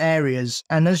different areas.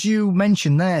 And as you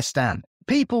mentioned there, Stan,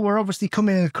 people were obviously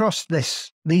coming across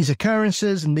these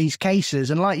occurrences and these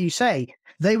cases. And like you say,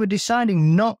 they were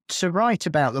deciding not to write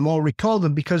about them or record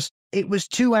them because it was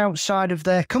too outside of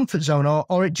their comfort zone,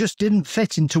 or it just didn't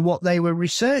fit into what they were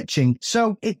researching.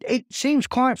 So it seems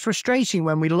quite frustrating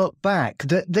when we look back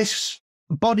that this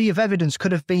body of evidence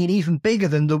could have been even bigger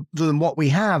than what we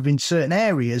have in certain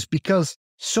areas, because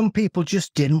some people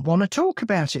just didn't want to talk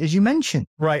about it, as you mentioned.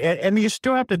 Right. And you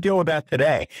still have to deal with that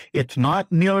today. It's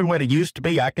not nearly what it used to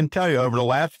be. I can tell you, over the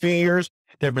last few years,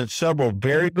 there have been several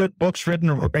very good books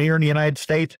written here in the United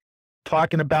States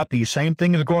talking about these same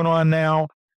things going on now.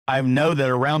 I know that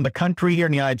around the country here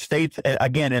in the United States,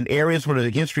 again, in areas where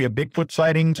there's a history of Bigfoot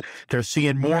sightings, they're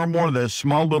seeing more and more of those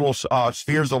small little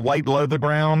spheres of light below the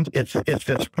ground. It's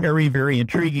very, very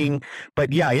intriguing.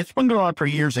 But yeah, it's been going on for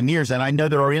years and years. And I know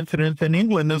there are incidents in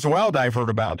England as well that I've heard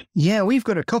about. Yeah, we've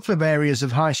got a couple of areas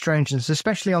of high strangeness,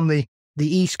 especially on the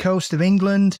east coast of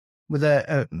England, with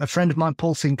a friend of mine,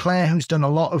 Paul Sinclair, who's done a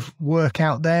lot of work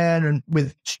out there, and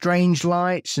with strange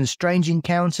lights and strange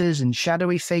encounters and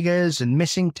shadowy figures and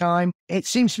missing time. It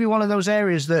seems to be one of those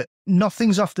areas that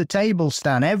nothing's off the table,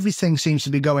 Stan. Everything seems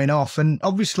to be going off. And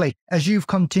obviously, as you've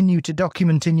continued to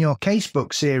document in your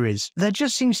casebook series, there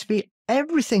just seems to be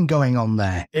everything going on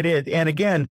there. It is. And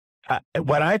again,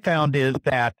 what I found is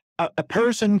that a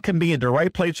person can be in the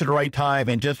right place at the right time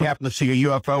and just happen to see a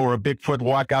UFO or a Bigfoot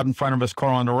walk out in front of his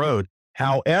car on the road.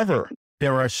 However,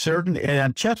 there are certain,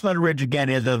 and Chestnut Ridge, again,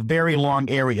 is a very long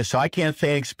area, so I can't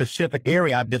say a specific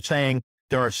area. I'm just saying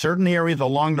there are certain areas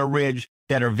along the ridge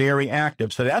that are very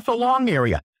active. So that's a long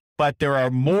area, but there are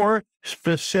more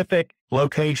specific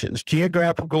locations,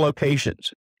 geographical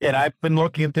locations. And I've been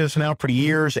looking at this now for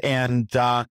years. And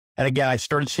again, I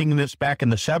started seeing this back in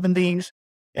the 70s.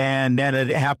 And then it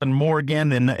happened more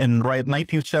again in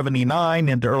 1979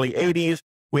 and the early 80s.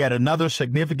 We had another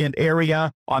significant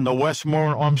area on the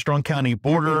Westmoreland-Armstrong County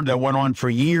border that went on for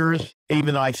years.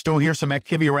 Even though I still hear some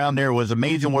activity around there, it was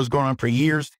amazing what was going on for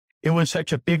years. It was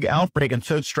such a big outbreak and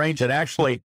so strange that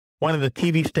actually one of the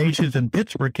TV stations in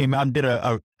Pittsburgh came out and did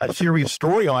a serious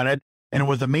story on it. And it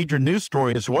was a major news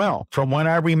story as well. From what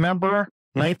I remember,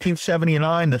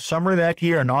 1979, the summer of that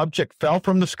year, an object fell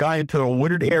from the sky into a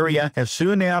wooded area. As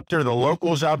soon after, the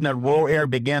locals out in that rural area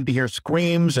began to hear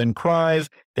screams and cries.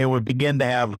 They would begin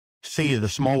to see the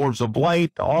small orbs of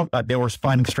light. They were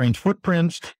finding strange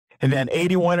footprints. And then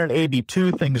 81 and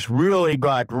 82, things really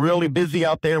got really busy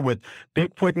out there with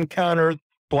Bigfoot encounters,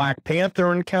 Black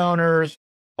Panther encounters,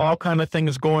 all kind of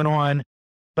things going on.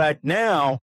 But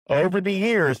now, over the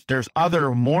years, there's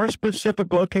other more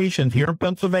specific locations here in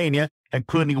Pennsylvania,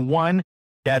 including one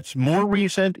that's more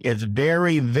recent. It's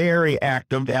very, very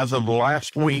active as of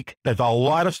last week. There's a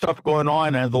lot of stuff going on,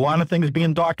 and there's a lot of things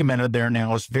being documented there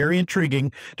now. It's very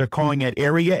intriguing. They're calling it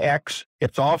Area X.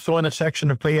 It's also in a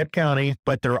section of Fayette County,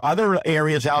 but there are other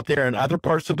areas out there in other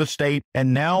parts of the state.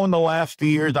 And now in the last few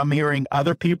years, I'm hearing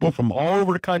other people from all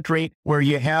over the country where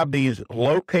you have these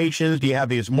locations, you have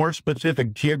these more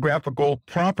specific geographical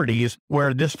properties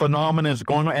where this phenomenon is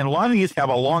going on. And a lot of these have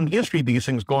a long history of these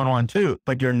things going on too.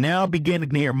 But you're now beginning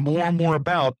to hear more and more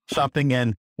about something,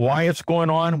 and why it's going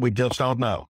on, we just don't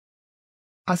know.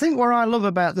 I think what I love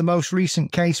about the most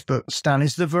recent casebook, Stan,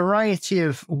 is the variety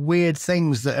of weird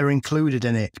things that are included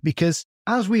in it. Because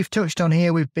as we've touched on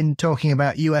here, we've been talking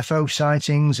about UFO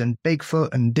sightings and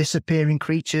Bigfoot and disappearing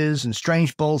creatures and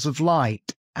strange balls of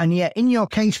light. And yet in your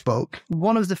casebook,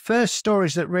 one of the first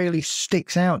stories that really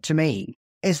sticks out to me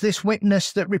is this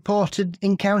witness that reported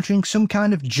encountering some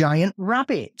kind of giant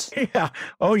rabbit. Yeah.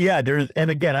 Oh, yeah.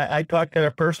 And again, I talked to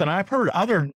that person. I've heard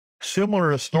other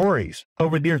similar stories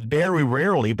over the years, very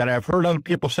rarely, but I've heard other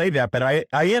people say that. But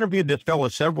I interviewed this fellow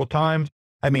several times.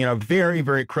 I mean, a very,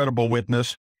 very credible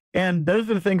witness. And those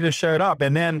are the things that showed up.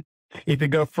 And then if you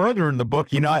go further in the book,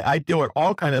 I deal with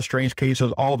all kinds of strange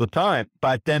cases all the time.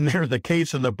 But then there's a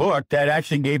case in the book that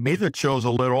actually gave me the chills a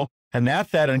little. And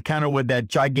that's that encounter with that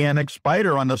gigantic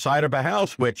spider on the side of a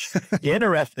house, which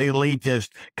interestingly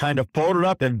just kind of folded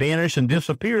up and vanished and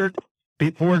disappeared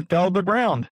before it fell to the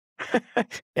ground.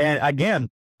 And again,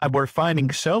 we're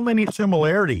finding so many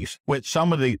similarities with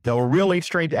some of the really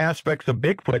strange aspects of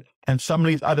Bigfoot and some of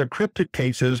these other cryptid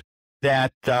cases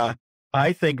that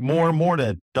I think more and more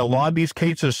that a lot of these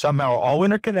cases somehow are all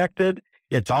interconnected.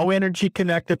 It's all energy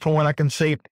connected from what I can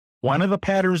see. One of the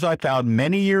patterns I found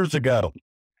many years ago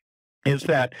is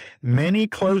that many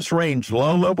close-range,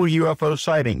 low-level UFO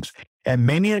sightings and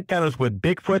many encounters with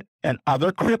Bigfoot and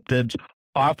other cryptids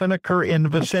often occur in the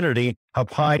vicinity of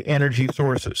high-energy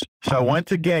sources. So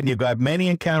once again, you've got many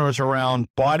encounters around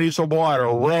bodies of water,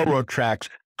 railroad tracks,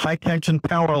 high-tension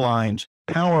power lines,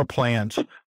 power plants,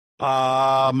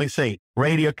 let me see,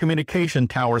 radio communication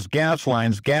towers, gas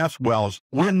lines, gas wells,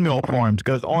 windmill farms,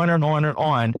 goes on and on and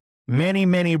on. Many,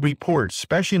 many reports,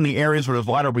 especially in the areas where there's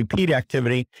a lot of repeat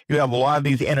activity, you have a lot of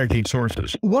these energy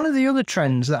sources. One of the other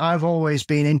trends that I've always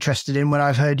been interested in when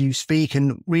I've heard you speak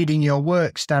and reading your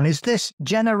work, Stan, is this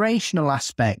generational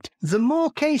aspect. The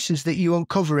more cases that you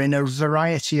uncover in a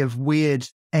variety of weird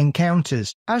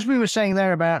encounters, as we were saying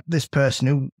there about this person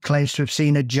who claims to have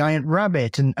seen a giant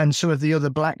rabbit and some of the other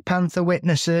Black Panther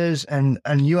witnesses and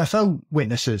UFO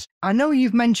witnesses, I know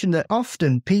you've mentioned that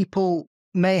often people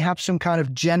may have some kind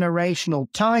of generational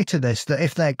tie to this, that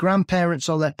if their grandparents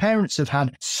or their parents have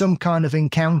had some kind of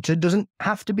encounter, doesn't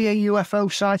have to be a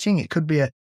UFO sighting, it could be a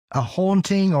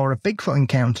haunting or a Bigfoot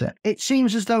encounter. It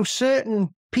seems as though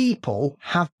certain people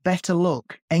have better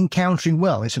luck encountering,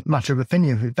 well, it's a matter of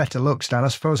opinion with better luck, Stan, I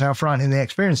suppose how frightening the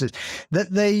experience is,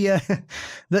 that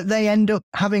they end up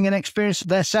having an experience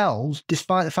themselves,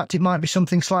 despite the fact it might be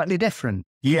something slightly different.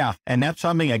 Yeah, and that's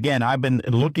something, again, I've been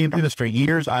looking into this for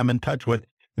years. I'm in touch with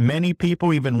many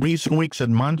people, even recent weeks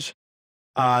and months.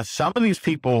 Some of these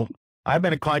people I've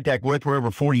been in contact with for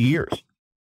over 40 years.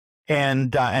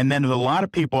 And then there's a lot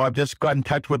of people I've just got in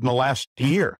touch with in the last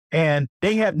year, and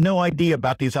they have no idea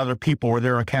about these other people or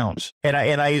their accounts. And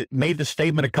I made the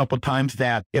statement a couple of times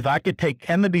that if I could take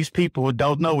 10 of these people who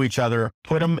don't know each other,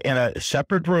 put them in a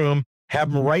separate room,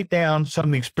 have them write down some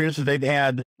of the experiences they've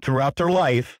had throughout their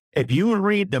life, if you would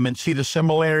read them and see the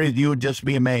similarities, you would just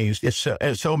be amazed. It's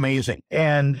so amazing.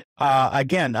 And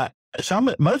again,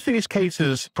 most of these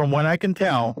cases, from what I can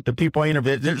tell, the people I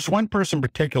interviewed, there's one person in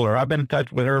particular, I've been in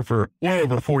touch with her for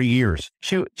over 40 years.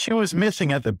 She was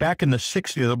missing back in the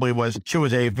 60s, I believe she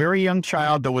was a very young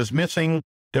child that was missing.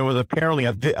 There was apparently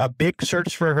a big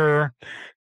search for her,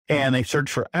 and they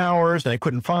searched for hours, and they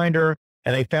couldn't find her,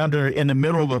 and they found her in the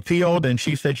middle of a field, and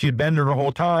she said she'd been there the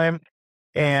whole time,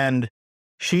 and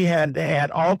she had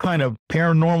all kind of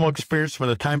paranormal experience from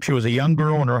the time she was a young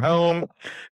girl in her home.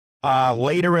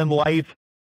 Later in life,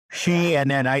 she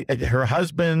and then her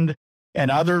husband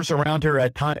and others around her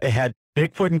had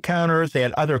Bigfoot encounters. They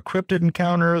had other cryptid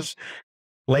encounters.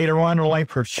 Later on in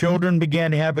life, her children began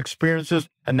to have experiences,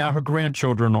 and now her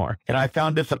grandchildren are. And I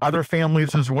found this in other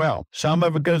families as well. Some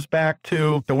of it goes back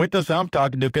to the witness I'm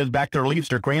talking to, goes back to at least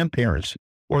their grandparents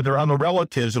or their other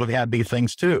relatives that have had these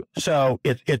things too. So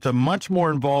it's a much more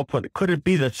involved, but could it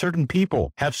be that certain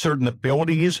people have certain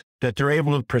abilities that they're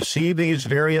able to perceive these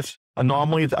various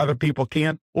anomalies other people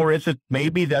can't? Or is it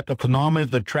maybe that the phenomenon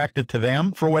is attracted to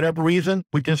them for whatever reason?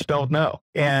 We just don't know.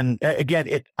 And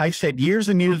again, I said years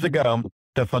and years ago,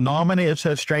 the phenomena is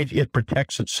so strange, it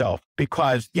protects itself,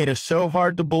 because it is so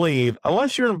hard to believe,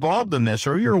 unless you're involved in this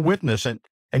or you're a witness and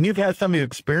you've had some of the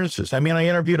experiences. I mean, I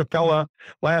interviewed a fella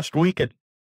last week that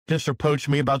just approached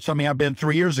me about something I've been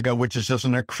 3 years ago, which is just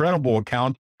an incredible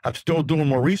account. I'm still doing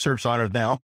more research on it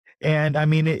now. And I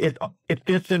mean, it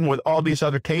fits in with all these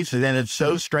other cases, and it's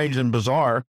so strange and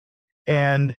bizarre.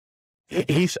 And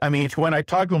when I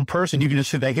talk to him in person, you can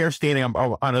just see the hair standing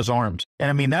on his arms. And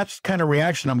I mean, that's the kind of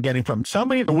reaction I'm getting from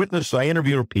somebody, the witnesses I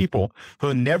interviewed, are people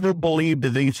who never believed that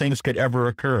these things could ever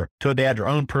occur till they had their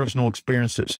own personal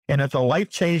experiences. And it's a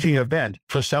life-changing event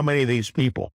for so many of these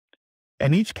people.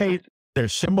 In each case,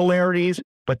 there's similarities,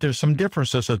 but there's some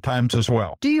differences at times as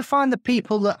well. Do you find the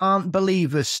people that aren't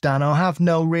believers, Stan, or have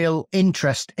no real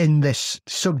interest in this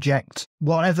subject,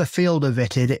 whatever field of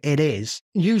it is,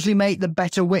 usually make the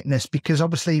better witness? Because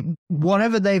obviously,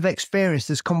 whatever they've experienced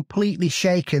has completely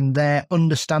shaken their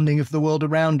understanding of the world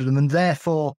around them, and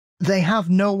therefore they have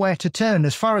nowhere to turn.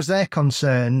 As far as they're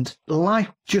concerned,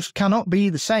 life just cannot be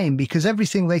the same, because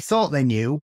everything they thought they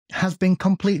knew has been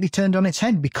completely turned on its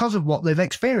head because of what they've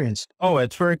experienced. Oh,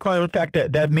 it's very cool. In fact,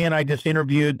 that man I just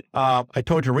interviewed, I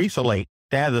told you recently,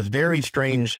 they had this very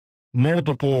strange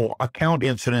multiple account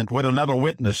incident with another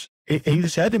witness. He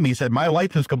said to me, he said, my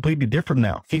life is completely different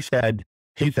now. He said,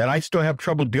 I still have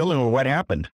trouble dealing with what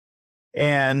happened.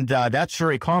 And that's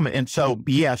very common. And so,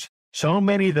 yes, so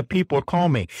many of the people call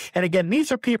me. And again,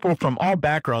 these are people from all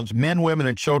backgrounds, men, women,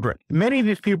 and children. Many of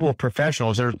these people are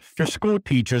professionals. They're school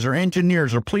teachers or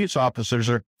engineers or police officers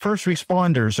or first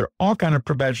responders or all kind of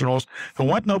professionals who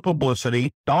want no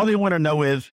publicity. All they want to know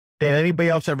is, did anybody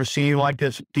else ever see you like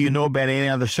this? Do you know about any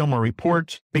other similar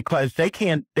reports? Because they're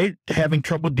having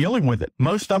trouble dealing with it.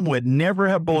 Most of them would never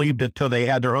have believed it till they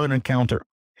had their own encounter.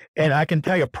 And I can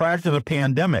tell you, prior to the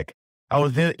pandemic, I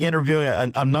was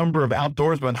interviewing a number of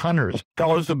outdoorsmen hunters,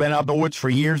 fellows who've been out in the woods for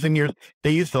years and years.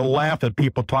 They used to laugh at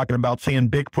people talking about seeing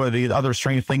Bigfoot, these other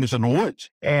strange things in the woods.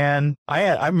 And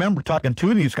I remember talking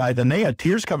to these guys, and they had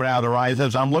tears coming out of their eyes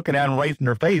as I'm looking at them right in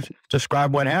their face,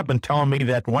 describe what happened, telling me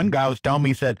that one guy was telling me,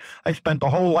 he said, I spent my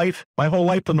whole life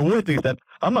in the woods. He said,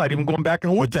 I'm not even going back in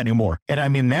the woods anymore. And I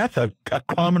mean, that's a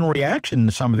common reaction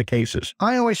in some of the cases.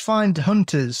 I always find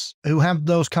hunters who have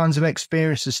those kinds of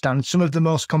experiences, Stan, some of the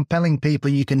most compelling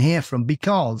people you can hear from,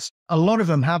 because a lot of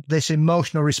them have this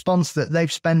emotional response that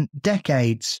they've spent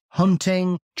decades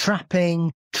hunting,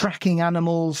 trapping, tracking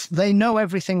animals. They know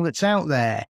everything that's out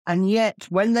there. And yet,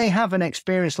 when they have an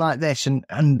experience like this,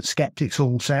 and skeptics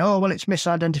will say, oh, well, it's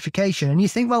misidentification. And you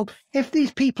think, well, if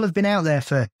these people have been out there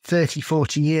for 30,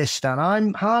 40 years, Stan,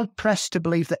 I'm hard-pressed to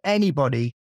believe that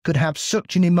anybody could have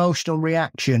such an emotional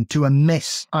reaction to a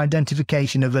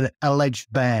misidentification of an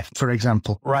alleged bear, for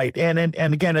example. Right. And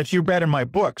again, as you read in my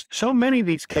books, so many of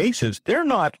these cases, they're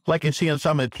not like you see on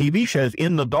some of the TV shows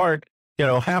in the dark,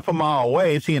 half a mile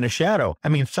away, seeing a shadow. I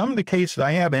mean, some of the cases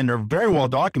I have, and they're very well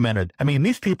documented. I mean,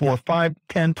 these people are 5,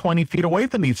 10, 20 feet away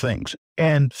from these things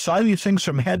and saw these things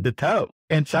from head to toe.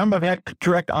 And some have had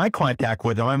direct eye contact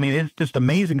with them. I mean, it's just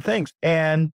amazing things.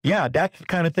 And yeah, that's the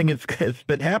kind of thing that's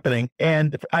been happening.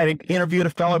 And I interviewed a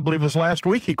fellow, I believe it was last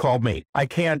week, he called me. I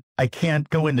can't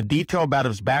go into detail about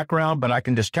his background, but I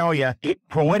can just tell you,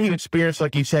 for what he experienced,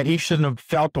 like he said, he shouldn't have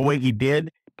felt the way he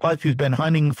did. Plus, he's been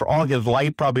hunting for all his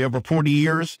life, probably over 40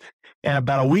 years. And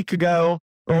about a week ago,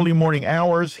 early morning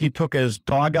hours, he took his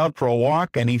dog out for a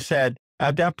walk, and he said,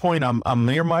 at that point, I'm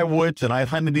near my woods, and I've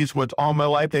hunted these woods all my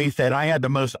life. And he said, I had the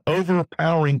most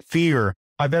overpowering fear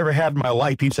I've ever had in my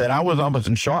life. He said, I was almost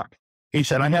in shock. He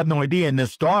said, I had no idea. And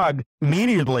this dog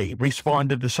immediately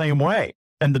responded the same way.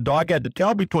 And the dog had the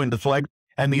tail between its legs,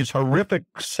 and these horrific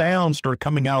sounds started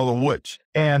coming out of the woods.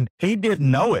 And he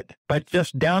didn't know it, but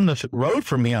just down this road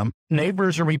from him,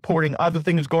 neighbors are reporting other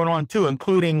things going on too,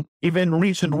 including even in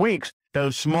recent weeks,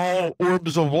 those small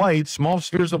orbs of light, small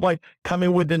spheres of light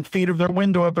coming within feet of their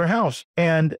window of their house.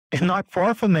 And not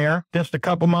far from there, just a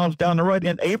couple miles down the road,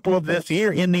 in April of this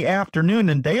year, in the afternoon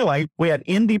in daylight, we had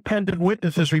independent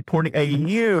witnesses reporting a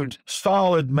huge,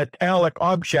 solid, metallic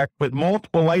object with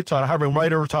multiple lights on hovering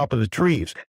right over top of the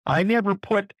trees. I never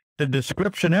put the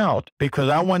description out because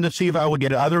I wanted to see if I would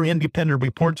get other independent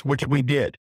reports, which we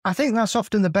did. I think that's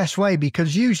often the best way,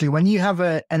 because usually when you have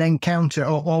an encounter,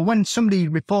 or when somebody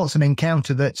reports an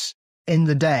encounter that's in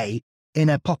the day in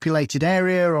a populated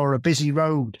area or a busy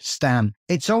road, Stan,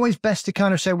 it's always best to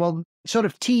kind of say, well, sort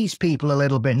of tease people a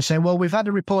little bit and say, well, we've had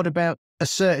a report about a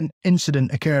certain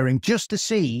incident occurring, just to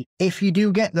see if you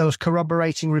do get those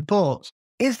corroborating reports.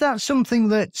 Is that something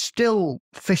that still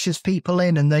fishes people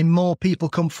in, and more people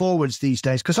come forwards these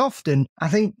days? Because often, I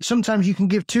think sometimes you can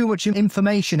give too much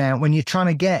information out when you're trying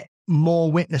to get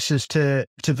more witnesses to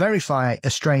verify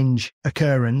a strange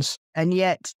occurrence. And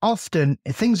yet, often,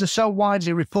 things are so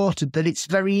widely reported that it's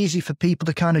very easy for people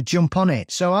to kind of jump on it.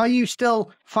 So are you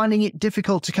still finding it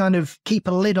difficult to kind of keep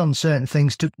a lid on certain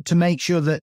things to make sure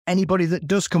that anybody that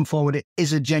does come forward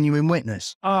is a genuine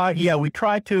witness? Yeah, we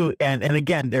try to. And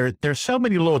again, there's so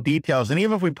many little details. And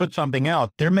even if we put something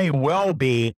out, there may well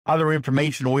be other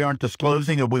information we aren't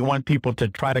disclosing that we want people to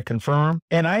try to confirm.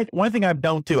 And one thing I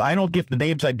don't do, I don't give the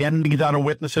names, identities out of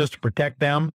witnesses to protect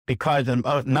them, because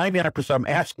 99% of them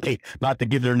ask me not to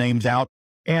give their names out.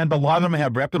 And a lot of them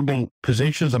have reputable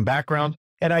positions and backgrounds.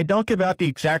 And I don't give out the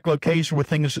exact location where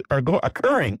things are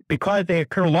occurring, because they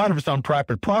occur, a lot of it's on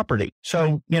private property.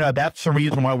 So, that's the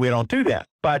reason why we don't do that.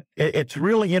 But it's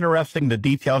really interesting, the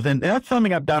details. And that's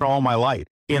something I've done all my life,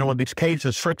 with these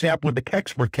cases. For example, with the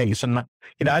Kecksberg case. And,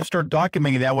 I started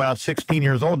documenting that when I was 16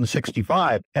 years old and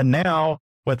 65. And now,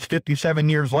 57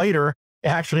 years later,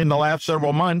 actually in the last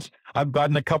several months, I've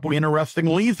gotten a couple interesting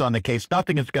leads on the case.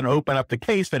 Nothing is going to open up the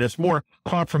case, but it's more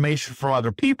confirmation from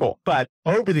other people. But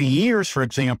over the years, for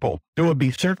example, there will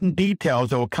be certain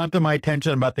details that will come to my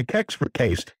attention about the Kecksberg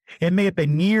case. It may have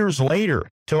been years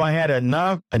later till I had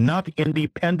enough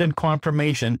independent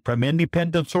confirmation from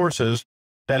independent sources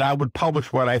that I would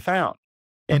publish what I found.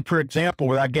 And for example,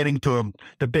 without getting to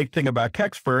the big thing about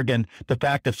Kecksberg and the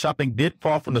fact that something did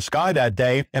fall from the sky that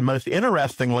day, and most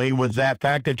interestingly was that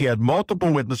fact that you had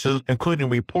multiple witnesses, including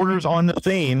reporters on the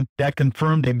scene, that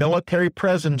confirmed a military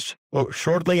presence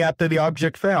shortly after the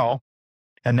object fell.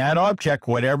 And that object,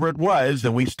 whatever it was,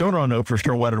 and we still don't know for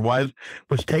sure what it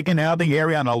was taken out of the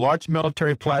area on a large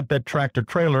military flatbed tractor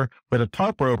trailer with a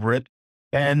topper over it,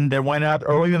 and then went out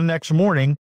early the next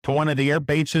morning to one of the air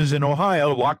bases in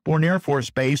Ohio, Lockbourne Air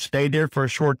Force Base, stayed there for a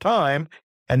short time,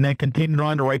 and then continued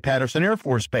on to Wright-Patterson Air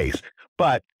Force Base.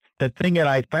 But the thing that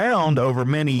I found over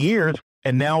many years,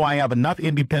 and now I have enough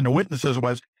independent witnesses,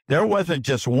 was there wasn't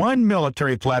just one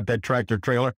military flatbed tractor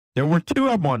trailer. There were two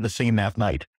of them on the scene that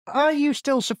night. Are you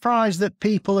still surprised that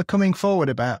people are coming forward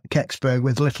about Kecksberg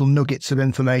with little nuggets of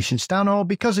information, Stan, or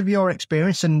because of your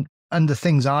experience and the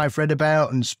things I've read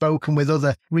about and spoken with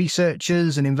other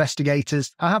researchers and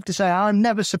investigators? I have to say, I'm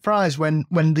never surprised when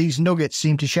these nuggets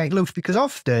seem to shake loose, because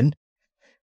often,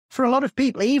 for a lot of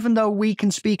people, even though we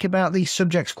can speak about these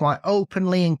subjects quite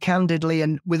openly and candidly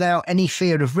and without any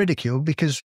fear of ridicule,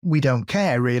 because we don't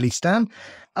care really, Stan,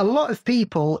 a lot of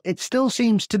people, it still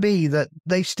seems to be that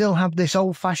they still have this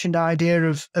old-fashioned idea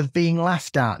of being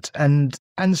laughed at. And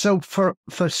so for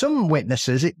some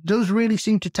witnesses, it does really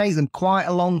seem to take them quite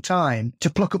a long time to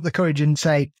pluck up the courage and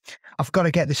say, I've got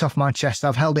to get this off my chest.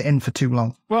 I've held it in for too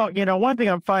long. Well, one thing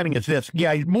I'm finding is this.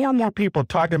 Yeah, more and more people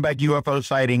talking about UFO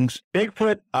sightings.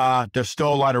 Bigfoot, there's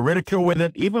still a lot of ridicule with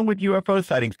it, even with UFO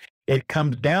sightings. It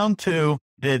comes down to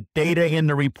the data in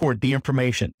the report, the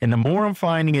information. And the more I'm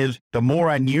finding is the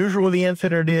more unusual the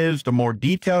incident is, the more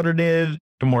detailed it is,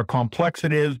 the more complex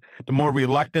it is, the more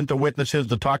reluctant the witness is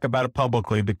to talk about it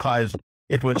publicly, because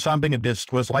it was something that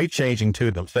just was life-changing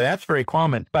to them. So that's very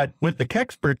common. But with the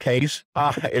Kecksberg case,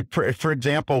 for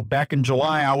example, back in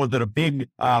July, I was at a big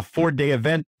 4-day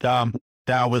event that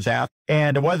I was at,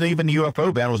 and it wasn't even a UFO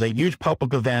event. It was a huge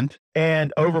public event.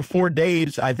 And over 4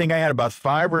 days, I think I had about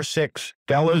 5 or 6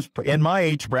 fellows in my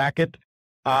age bracket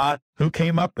who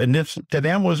came up, and this to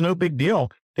them was no big deal.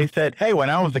 They said, hey, when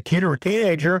I was a kid or a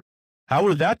teenager, I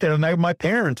was out there with my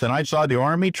parents, and I saw the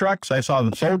Army trucks. I saw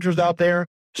the soldiers out there.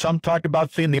 Some talked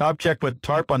about seeing the object with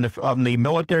tarp on the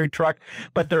military truck,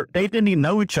 but they didn't even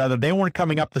know each other. They weren't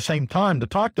coming up the same time to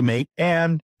talk to me,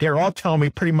 and they're all telling me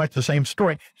pretty much the same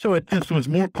story. So it just was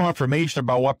more confirmation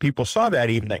about what people saw that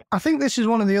evening. I think this is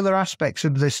one of the other aspects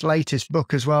of this latest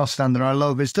book as well, Stan, that I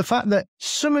love, is the fact that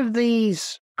some of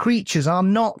these creatures are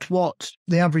not what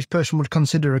the average person would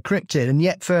consider a cryptid. And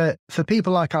yet for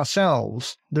people like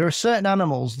ourselves, there are certain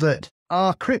animals that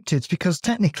are cryptids because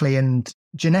technically and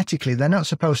genetically they're not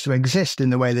supposed to exist in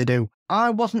the way they do.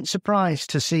 I wasn't surprised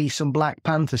to see some Black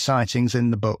Panther sightings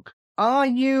in the book. Are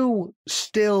you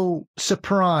still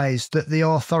surprised that the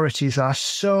authorities are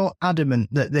so adamant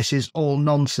that this is all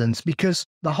nonsense? Because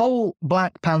the whole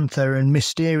Black Panther and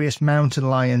mysterious mountain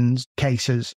lions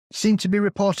cases seem to be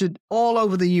reported all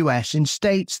over the US in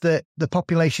states that the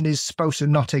population is supposed to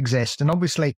not exist. And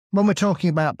obviously, when we're talking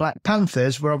about Black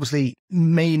Panthers, we're obviously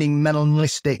meaning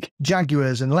melanistic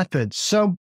jaguars and leopards.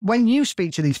 So when you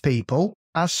speak to these people,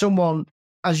 as someone,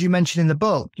 as you mentioned in the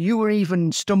book, you were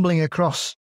even stumbling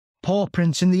across paw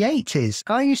prints in the 80s.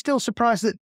 Are you still surprised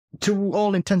that, to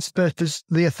all intents and purposes,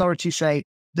 the authorities say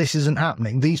this isn't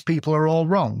happening? These people are all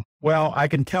wrong. Well, I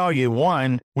can tell you,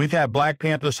 one, we've had Black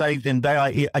Panther sightings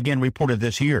again reported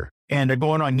this year, and they're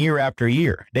going on year after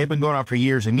year. They've been going on for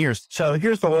years and years. So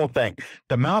here's the whole thing.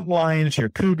 The mountain lions, your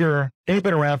cougar, they've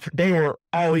been around. They were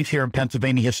always here in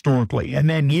Pennsylvania historically. And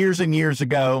then years and years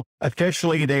ago,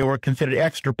 officially, they were considered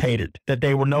extirpated, that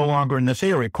they were no longer in this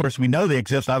area. Of course, we know they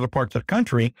exist in other parts of the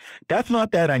country. That's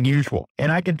not that unusual.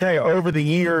 And I can tell you, over the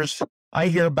years, I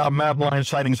hear about mountain lion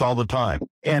sightings all the time.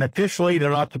 And officially, they're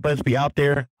not supposed to be out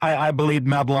there. I believe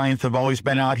mountain lions have always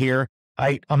been out here.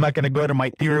 I'm not going to go to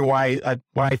my theory why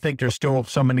I think there's still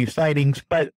so many sightings,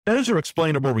 but those are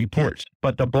explainable reports.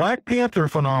 But the Black Panther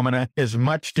phenomena is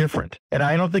much different. And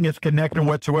I don't think it's connected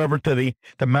whatsoever to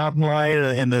the mountain lion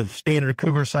and the standard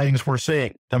cougar sightings we're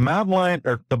seeing. The mountain lion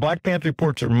or the Black Panther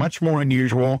reports are much more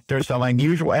unusual. There's some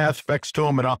unusual aspects to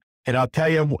them, and I'll tell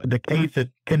you the case that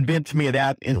convinced me of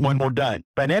that when we're done.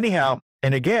 But anyhow,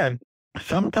 and again,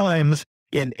 sometimes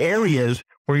in areas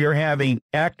where you're having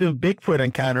active Bigfoot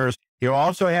encounters, you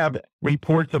also have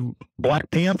reports of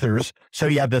Black Panthers. So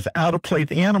you have this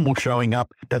out-of-place animal showing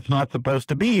up that's not supposed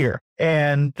to be here.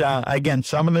 And again,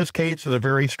 some of those cases are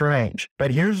very strange.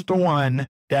 But here's the one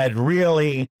that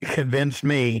really convinced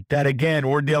me that, again,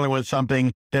 we're dealing with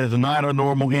something that is not a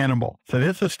normal animal. So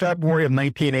this is February of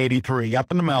 1983, up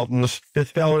in the mountains.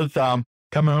 This fellow's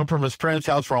coming home from his friend's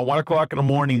house around 1 o'clock in the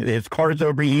morning. His car's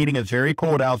overheating. It's very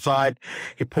cold outside.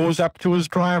 He pulls up to his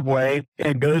driveway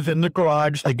and goes in the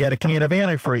garage to get a can of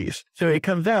antifreeze. So he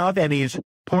comes out and he's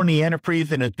pouring the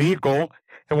antifreeze in his vehicle.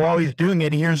 And while he's doing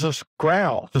it, he hears this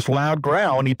growl, this loud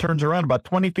growl, and he turns around about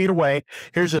 20 feet away.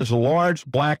 Here's this large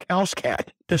black house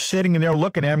cat just sitting in there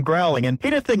looking at him growling. And he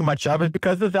didn't think much of it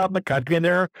because it's out in the country and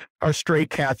there are stray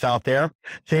cats out there.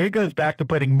 So he goes back to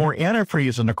putting more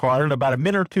antifreeze in the car. And about a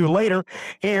minute or two later,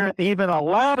 he hears even a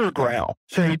louder growl.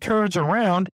 So he turns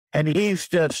around and he's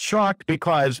just shocked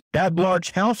because that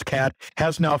large house cat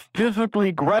has now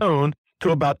physically grown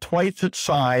to about twice its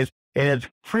size, and it's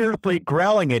fiercely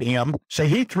growling at him. So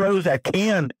he throws that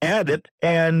can at it,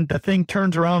 and the thing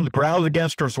turns around, growls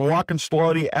against her. It's walking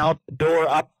slowly outside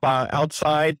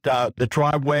the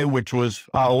driveway, which was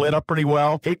lit up pretty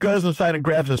well. He goes inside and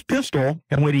grabs his pistol,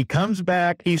 and when he comes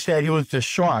back, he said he was just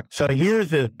shocked. So here's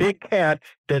this big cat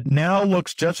that now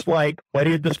looks just like what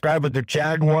he described as the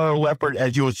jaguar leopard,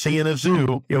 as you would see in a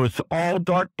zoo. It was all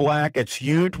dark black. It's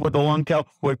huge with a long tail,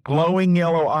 with glowing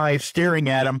yellow eyes staring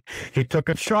at him. He took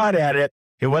a shot at it.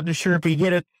 He wasn't sure if he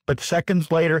hit it, but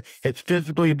seconds later, it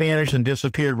physically vanished and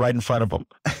disappeared right in front of him.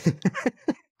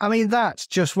 I mean, that's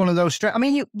just one of those...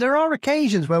 there are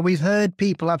occasions where we've heard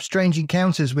people have strange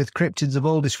encounters with cryptids of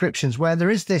all descriptions, where there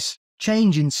is this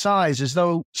change in size, as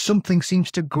though something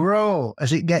seems to grow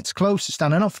as it gets closer,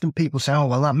 Stan. And often people say, oh,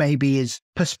 well, that may be his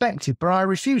perspective. But I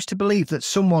refuse to believe that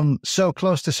someone so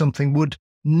close to something would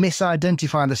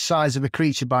misidentify the size of a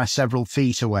creature by several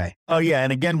feet away. Oh, yeah.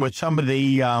 And again, with some of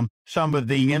the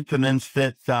incidents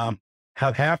that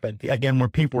have happened, again, where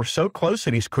people were so close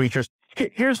to these creatures.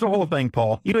 Here's the whole thing,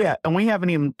 Paul. And we haven't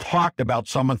even talked about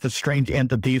some of the strange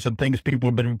entities and things people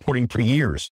have been reporting for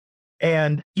years.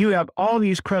 And you have all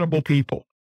these credible people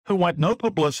who want no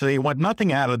publicity, want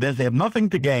nothing out of this. They have nothing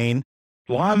to gain.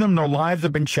 A lot of them, their lives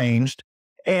have been changed.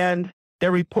 And they're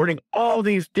reporting all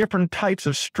these different types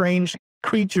of strange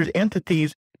creatures,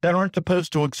 entities that aren't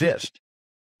supposed to exist.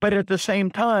 But at the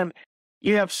same time,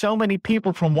 you have so many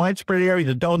people from widespread areas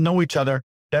that don't know each other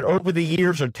that over the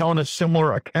years are telling us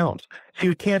similar accounts. So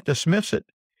you can't dismiss it.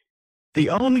 The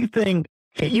only thing,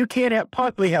 you can't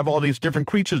possibly have all these different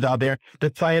creatures out there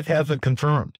that science hasn't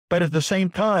confirmed. But at the same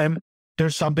time,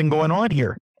 there's something going on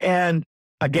here. And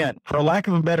again, for lack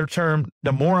of a better term,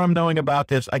 the more I'm knowing about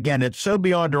this, again, it's so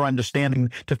beyond our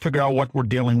understanding to figure out what we're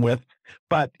dealing with.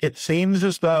 But it seems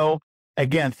as though,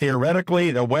 again,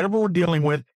 theoretically, that whatever we're dealing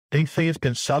with, these things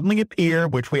can suddenly appear,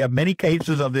 which we have many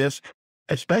cases of this,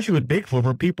 especially with Bigfoot,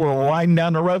 where people are riding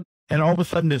down the road and all of a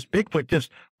sudden this Bigfoot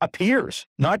just appears,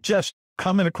 not just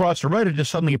coming across the road, it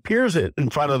just suddenly appears in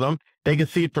front of them. They can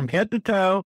see it from head to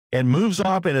toe and moves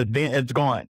off and it's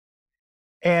gone.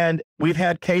 And we've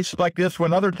had cases like this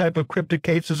with other type of cryptid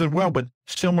cases as well, with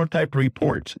similar type of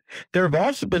reports. There have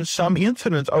also been some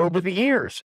incidents over the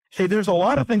years. See, there's a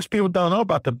lot of things people don't know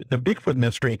about the Bigfoot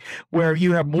mystery, where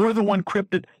you have more than one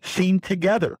cryptid seen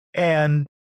together. And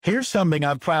here's something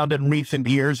I've found in recent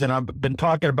years, and I've been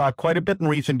talking about quite a bit in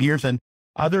recent years, and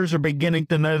others are beginning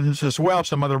to know this as well,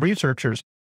 some other researchers.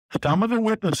 Some of the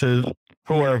witnesses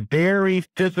who are very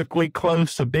physically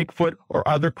close to Bigfoot or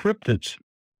other cryptids,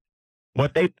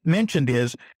 what they mentioned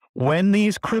is when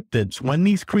these cryptids, when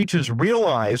these creatures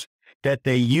realize that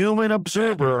the human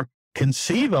observer can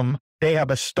see them, they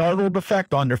have a startled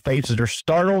effect on their faces. They're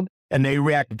startled and they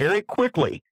react very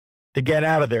quickly to get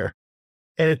out of there.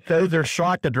 And it says they're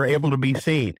shocked that they're able to be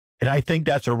seen. And I think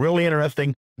that's a really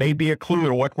interesting, maybe a clue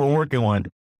to what we're working on.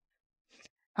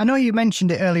 I know you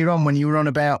mentioned it earlier on when you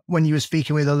were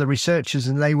speaking with other researchers,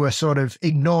 and they were sort of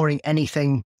ignoring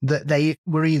anything that they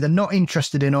were either not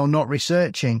interested in or not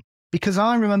researching. Because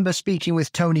I remember speaking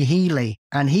with Tony Healy,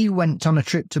 and he went on a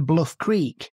trip to Bluff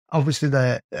Creek, obviously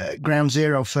the ground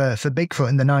zero for Bigfoot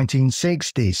in the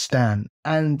 1960s, Stan.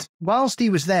 And whilst he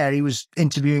was there, he was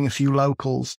interviewing a few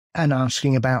locals and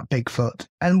asking about Bigfoot.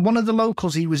 And one of the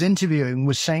locals he was interviewing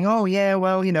was saying, oh, yeah,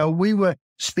 well, we were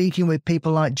speaking with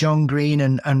people like John Green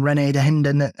and René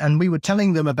Hendon, and we were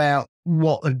telling them about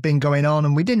what had been going on,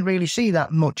 and we didn't really see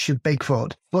that much of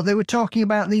Bigfoot. But they were talking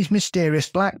about these mysterious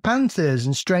black panthers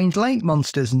and strange lake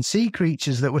monsters and sea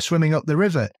creatures that were swimming up the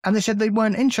river. And they said they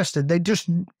weren't interested. They just,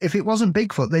 if it wasn't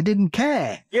Bigfoot, they didn't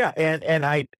care. Yeah, and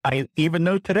I even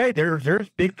know today there's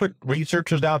Bigfoot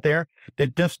researchers out there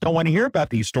that just don't want to hear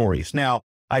about these stories. Now,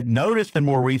 I've noticed in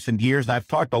more recent years, and I've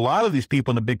talked to a lot of these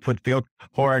people in the Bigfoot field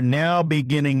who are now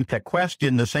beginning to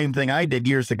question the same thing I did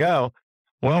years ago.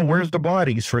 Well, where's the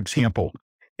bodies, for example?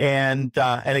 And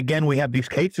again, we have these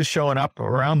cases showing up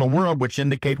around the world, which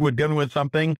indicate we're dealing with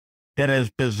something that,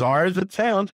 as bizarre as it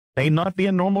sounds, may not be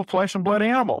a normal flesh and blood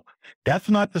animal. That's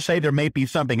not to say there may be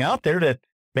something out there that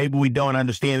maybe we don't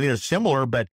understand that is similar,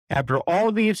 but after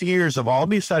all these years of all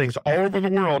these studies all over the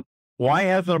world, why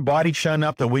hasn't a body shown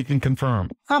up that we can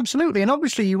confirm? Absolutely. And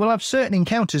obviously you will have certain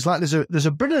encounters, like there's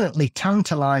a brilliantly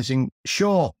tantalizing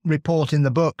short report in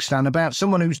the book, Stan, about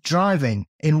someone who's driving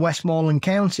in Westmoreland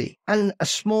County and a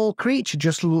small creature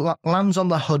just lands on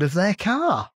the hood of their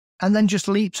car and then just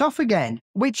leaps off again,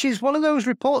 which is one of those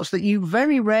reports that you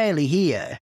very rarely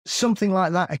hear something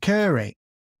like that occurring.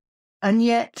 And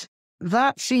yet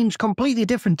that seems completely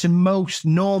different to most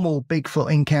normal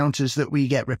Bigfoot encounters that we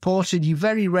get reported. You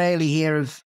very rarely hear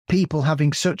of people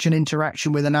having such an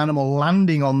interaction with an animal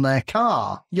landing on their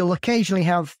car. You'll occasionally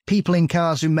have people in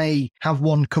cars who may have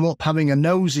one come up having a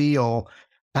nosy or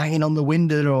banging on the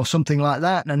window or something like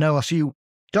that. And I know a few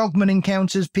dogman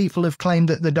encounters, people have claimed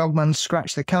that the dogman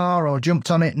scratched the car or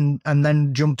jumped on it and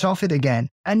then jumped off it again.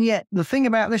 And yet the thing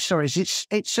about this story is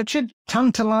it's such a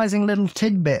tantalizing little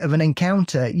tidbit of an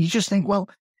encounter. You just think, well,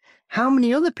 how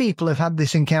many other people have had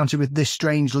this encounter with this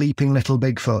strange leaping little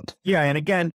Bigfoot? Yeah, and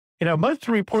again, most of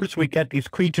the reports we get, these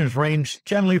creatures range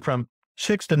generally from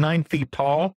 6 to 9 feet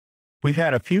tall. We've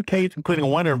had a few cases, including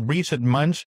one in recent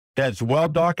months, that's well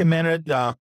documented.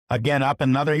 Again, up in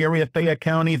another area of Fayette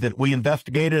County that we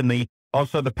investigated, and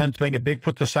also the Pennsylvania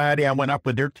Bigfoot Society. I went up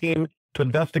with their team to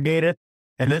investigate it.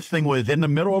 And this thing was in the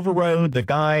middle of a road. The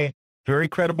guy, very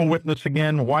credible witness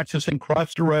again, watched this thing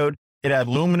cross the road. It had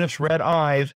luminous red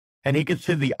eyes, and he could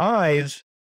see the eyes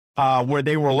where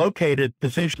they were located,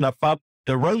 positioned up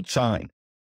the road sign.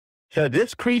 So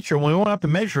this creature, when we went up to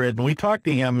measure it, and we talked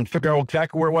to him and figured out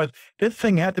exactly where it was, this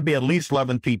thing had to be at least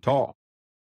 11 feet tall.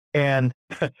 And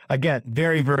again,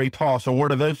 very, very tall. So where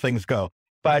do those things go?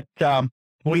 But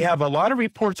we have a lot of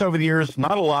reports over the years,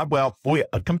 not a lot. Well,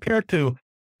 compared to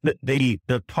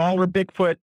the taller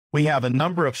Bigfoot, we have a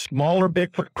number of smaller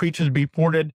Bigfoot creatures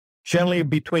reported, generally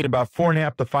between about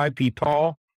 4.5 to 5 feet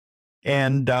tall.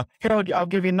 And here, I'll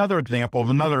give you another example of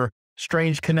another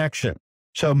strange connection.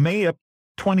 So May of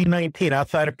 2019,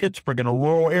 outside of Pittsburgh in a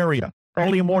rural area,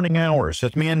 early morning hours,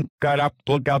 this man got up,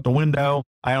 looked out the window.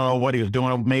 I don't know what he was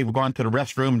doing. Maybe gone to the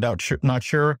restroom, not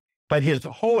sure. But his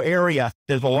whole area,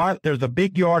 there's a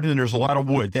big yard and there's a lot of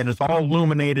woods, and it's all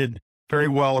illuminated very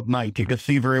well at night. You can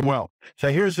see very well.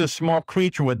 So here's this small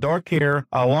creature with dark hair,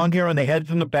 long hair on the heads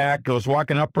and the back, goes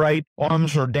walking upright,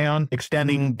 arms are down,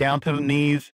 extending down to the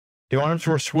knees. The arms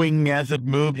were swinging as it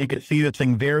moved. You could see the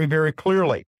thing very, very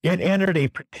clearly. It entered a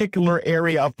particular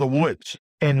area of the woods.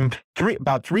 And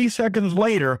about 3 seconds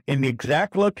later, in the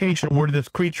exact location where this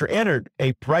creature entered,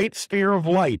 a bright sphere of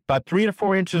light, about 3 to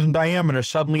 4 inches in diameter,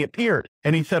 suddenly appeared.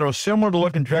 And he said it was similar to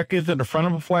looking directly into the front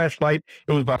of a flashlight.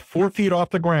 It was about 4 feet off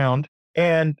the ground,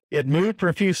 and it moved for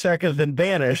a few seconds and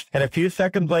vanished. And a few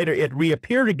seconds later, it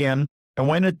reappeared again. And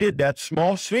when it did, that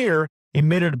small sphere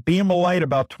emitted a beam of light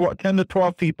about 10 to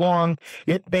 12 feet long.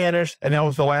 It vanished, and that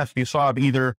was the last we saw of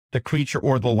either the creature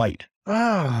or the light.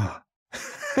 Oh.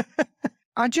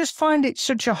 I just find it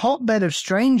such a hotbed of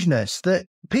strangeness that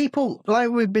people, like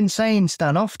we've been saying,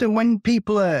 Stan, often when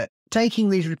people are taking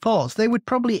these reports, they would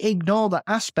probably ignore the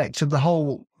aspects of the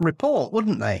whole report,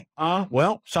 wouldn't they?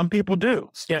 Well, some people do.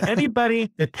 Yeah,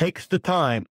 anybody that takes the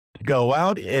time to go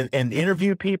out and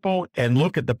interview people and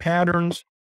look at the patterns,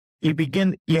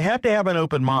 you have to have an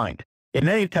open mind in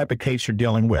any type of case you're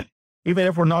dealing with, even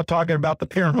if we're not talking about the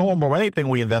paranormal or anything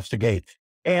we investigate.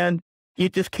 And you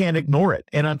just can't ignore it.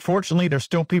 And unfortunately, there's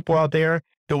still people out there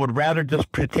that would rather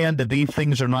just pretend that these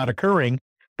things are not occurring,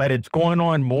 but it's going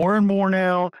on more and more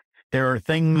now. There are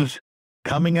things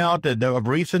coming out of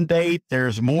recent date.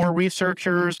 There's more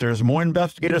researchers, there's more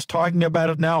investigators talking about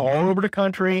it now all over the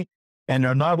country, and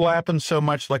they're not laughing so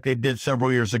much like they did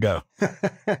several years ago.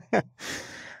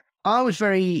 I was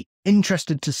very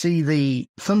interested to see the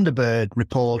Thunderbird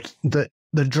report that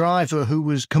the driver who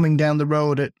was coming down the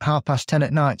road at 10:30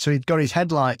 at night, so he'd got his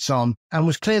headlights on and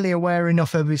was clearly aware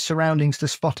enough of his surroundings to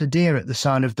spot a deer at the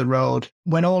side of the road,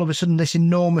 when all of a sudden this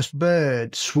enormous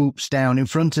bird swoops down in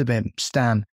front of him,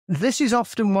 Stan. This is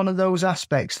often one of those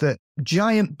aspects that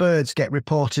giant birds get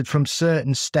reported from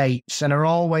certain states and are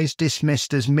always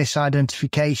dismissed as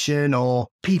misidentification, or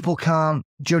people can't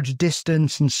judge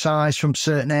distance and size from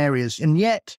certain areas. And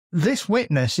yet this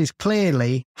witness is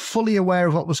clearly fully aware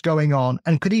of what was going on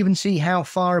and could even see how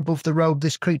far above the road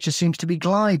this creature seems to be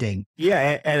gliding.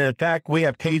 Yeah, and in fact, we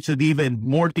have cases even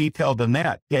more detailed than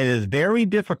that. It is very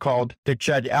difficult to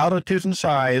judge altitude and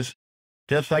size,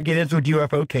 just like it is with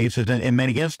UFO cases in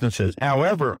many instances.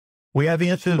 However, we have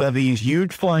instances of these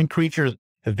huge flying creatures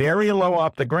very low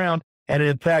off the ground, and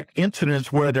in fact,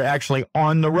 incidents where they're actually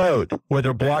on the road, where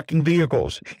they're blocking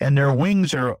vehicles, and their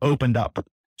wings are opened up.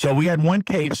 So we had one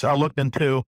case I looked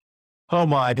into,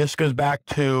 this goes back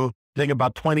to, I think,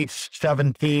 about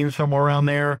 2017, somewhere around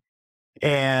there.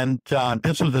 And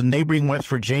this was in neighboring West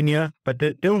Virginia, but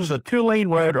there was a 2-lane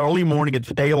road early morning.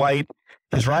 It's daylight.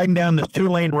 It's riding down this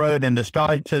 2-lane road, and the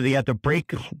spot says he had to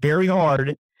brake very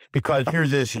hard because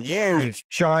here's this huge,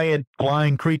 giant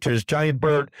flying creature, this giant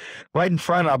bird right in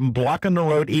front of him, blocking the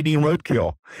road, eating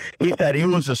roadkill. He said he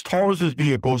was as tall as his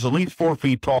vehicle, was at least 4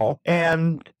 feet tall,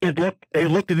 and they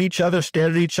looked at each other,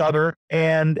 stared at each other,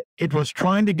 and it was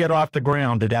trying to get off the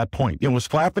ground at that point. It was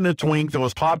flapping its wings. It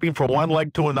was hopping from one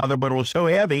leg to another, but it was so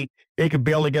heavy, He could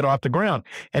barely get off the ground.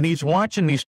 And he's watching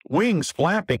these wings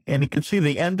flapping, and he can see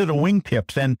the end of the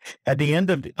wingtips. And at the end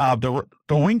of the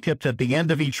wingtips, at the end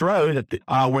of each road,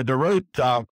 where the road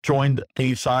joined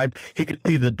the side, he could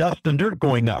see the dust and dirt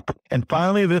going up. And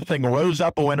finally, this thing rose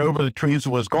up and went over the trees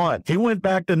and was gone. He went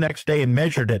back the next day and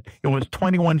measured it. It was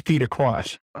 21 feet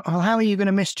across. Well, how are you going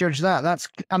to misjudge that?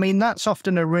 That's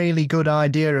often a really good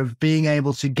idea of being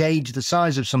able to gauge the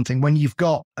size of something when you've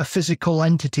got a physical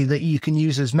entity that you can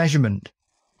use as measurement.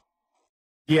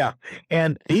 Yeah.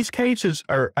 And these cases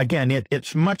are, again,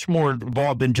 it's much more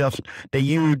involved than just the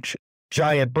huge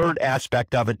giant bird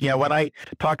aspect of it. When I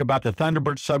talk about the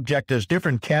Thunderbird subject, there's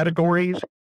different categories.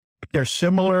 They're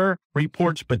similar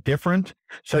reports, but different.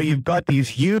 So you've got these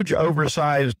huge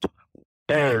oversized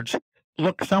birds,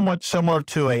 look somewhat similar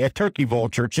to a turkey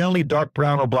vulture, generally dark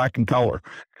brown or black in color.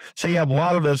 So you have a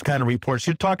lot of those kind of reports.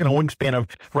 You're talking a wingspan of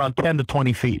around 10 to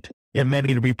 20 feet in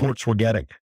many of the reports we're getting.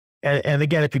 And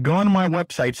again, if you go on my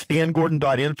website,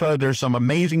 stangordon.info, there's some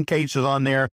amazing cases on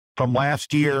there from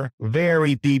last year,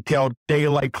 very detailed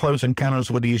daylight close encounters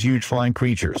with these huge flying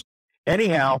creatures.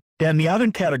 Anyhow, then the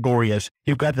other category is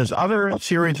you've got this other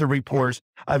series of reports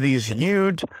of these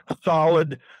huge,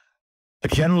 solid,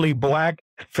 generally black,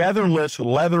 featherless,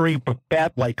 leathery,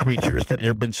 bat-like creatures that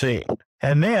you've been seeing.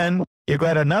 And then you've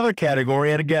got another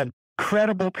category, and again,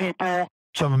 credible people,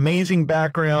 some amazing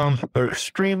backgrounds. They're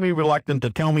extremely reluctant to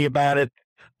tell me about it.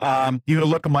 You can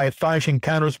look at my Astonishing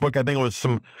Encounters book. I think it was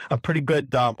a pretty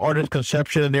good artist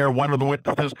conception in there. One of the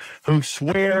witnesses who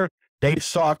swear they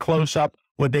saw close up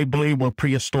what they believe were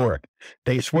prehistoric.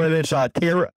 They swear they saw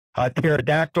a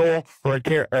pterodactyl or a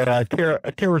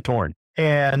pterotorn.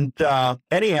 And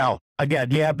anyhow,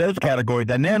 again, you have those categories.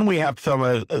 And then we have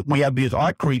these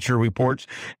odd creature reports.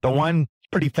 The one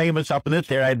pretty famous up in this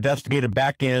area, I investigated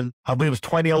back in, I believe it was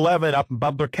 2011 up in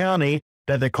Butler County,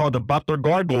 that they called the Butler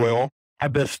Gargoyle,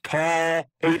 had this tall,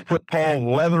 8-foot tall,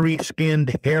 leathery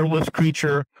skinned, hairless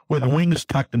creature with wings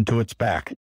tucked into its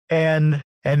back. And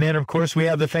then, of course, we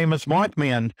have the famous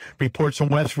Mothman reports from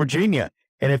West Virginia.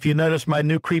 And if you notice my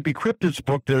new Creepy Cryptids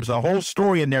book, there's a whole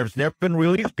story in there that's never been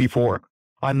released before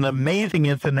on the amazing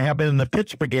incident that happened in the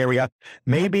Pittsburgh area,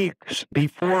 maybe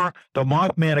before the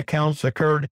Mothman accounts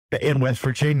occurred in West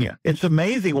Virginia. It's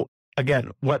amazing,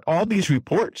 again, what all these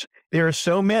reports, there are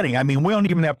so many. I mean, we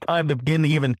don't even have time to begin to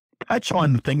even touch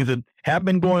on the things that have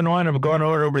been going on and have gone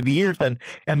on over the years, and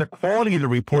the quality of the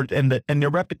report and the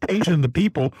reputation of the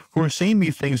people who are seeing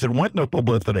these things that want no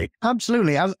publicity.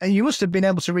 Absolutely. You must have been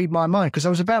able to read my mind, because I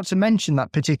was about to mention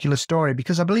that particular story,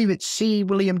 because I believe it's C.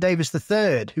 William Davis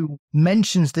III who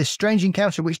mentions this strange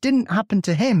encounter, which didn't happen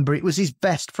to him, but it was his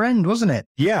best friend, wasn't it?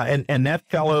 Yeah, and that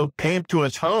fellow came to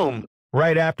his home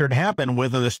right after it happened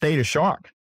with a state of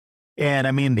shock. And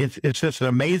I mean, it's just an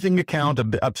amazing account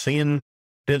of seeing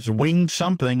this winged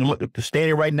something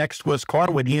standing right next to his car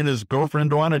when he and his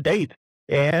girlfriend were on a date.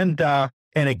 And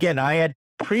again, I had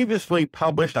previously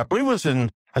published, I believe it was in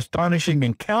Astonishing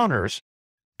Encounters,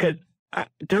 because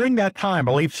during that time,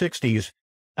 I believe 60s,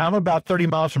 I'm about 30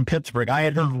 miles from Pittsburgh. I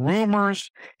had heard rumors,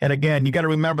 and again, you got to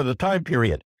remember the time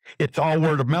period. It's all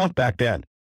word of mouth back then.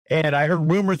 And I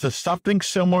heard rumors of something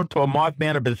similar to a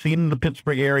Mothman had been seen in the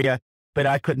Pittsburgh area, but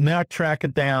I could not track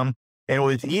it down. And it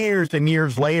was years and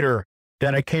years later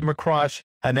that I came across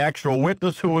an actual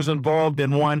witness who was involved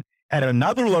in one at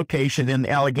another location in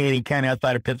Allegheny County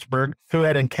outside of Pittsburgh who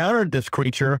had encountered this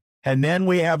creature. And then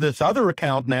we have this other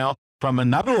account now from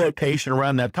another location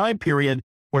around that time period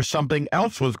where something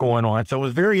else was going on. So it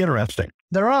was very interesting.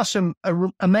 There are some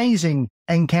amazing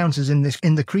encounters in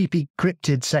the creepy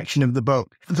cryptid section of the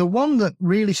book. The one that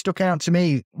really stuck out to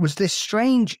me was this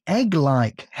strange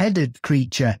egg-like headed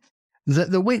creature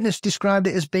that the witness described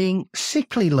it as being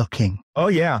sickly looking. Oh,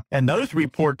 yeah. And those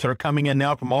reports are coming in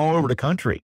now from all over the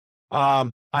country. I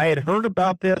had heard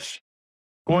about this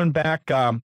going back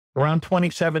around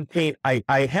 2017. I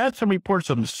had some reports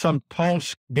of some tall,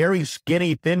 very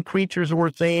skinny, thin creatures that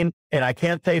were seen, and I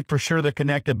can't say for sure they're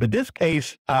connected. But this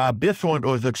case, this one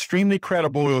was extremely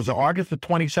credible. It was in August of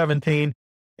 2017,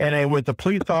 and it was a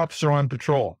police officer on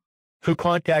patrol who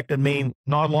contacted me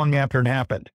not long after it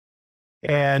happened.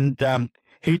 And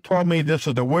he told me this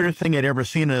was the weirdest thing he'd ever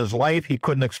seen in his life. He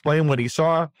couldn't explain what he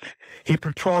saw. He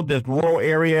patrolled this rural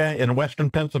area in western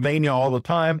Pennsylvania all the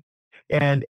time.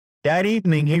 And that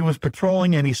evening he was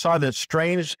patrolling and he saw this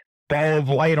strange ball of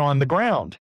light on the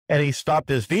ground. And he stopped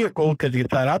his vehicle because he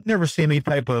thought, I've never seen any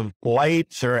type of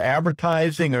lights or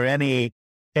advertising or any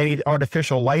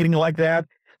artificial lighting like that.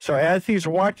 So as he's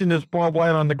watching this ball of light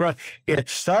on the ground, it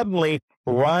suddenly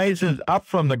rises up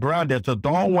from the ground. It's a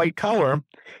dull white color,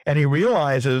 and he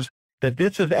realizes that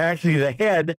this is actually the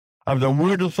head of the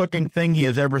weirdest looking thing he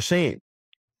has ever seen.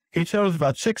 He said it was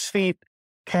about 6 feet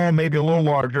tall, maybe a little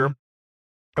larger.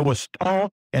 It was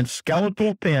tall and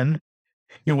skeletal thin.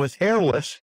 It was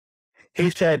hairless. He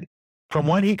said, from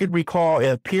what he could recall, it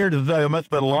appeared as though it must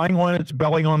have been lying on its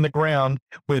belly on the ground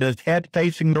with its head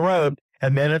facing the road,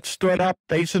 and then it stood up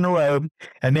facing the road,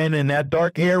 and then in that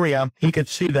dark area, he could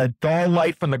see the dull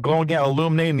light from the glowing out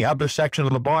illuminating the upper section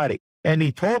of the body. And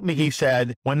he told me, he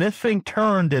said, when this thing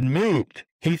turned and moved,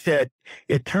 he said,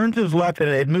 it turned to his left and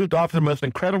it moved off at the most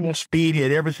incredible speed he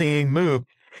had ever seen move.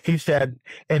 He said,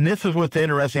 and this is what's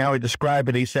interesting how he described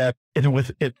it. He said, it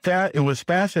was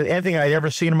faster than anything I'd ever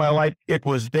seen in my life. It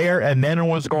was there and then it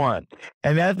was gone.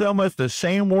 And that's almost the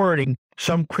same wording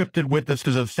some cryptid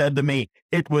witnesses have said to me.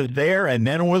 It was there and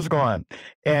then it was gone.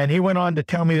 And he went on to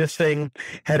tell me this thing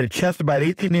had a chest about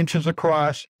 18 inches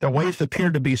across. The waist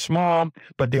appeared to be small,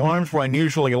 but the arms were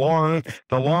unusually long.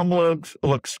 The long legs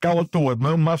looked skeletal with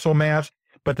no muscle mass,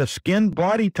 but the skin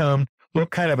body tone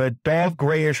looked kind of a dull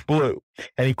grayish blue,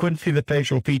 and he couldn't see the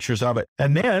facial features of it.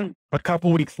 And then a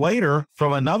couple weeks later,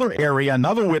 from another area,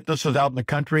 another witness is out in the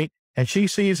country, and she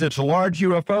sees this large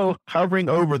UFO hovering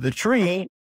over the tree,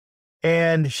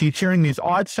 and she's hearing these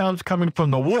odd sounds coming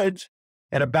from the woods.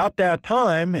 And about that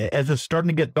time, as it's starting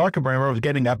to get darker,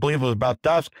 I believe it was about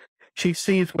dusk, she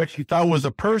sees what she thought was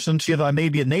a person. She thought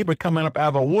maybe a neighbor coming up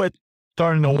out of the woods,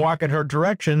 starting to walk in her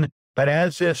direction. But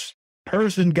as this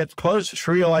person gets close,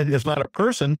 she realizes it's not a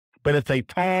person, but it's a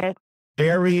tall,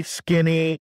 very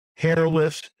skinny,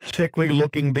 hairless, sickly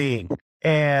looking being.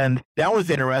 And that was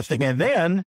interesting. And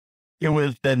then it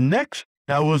was that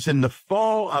was in the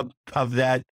fall of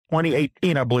that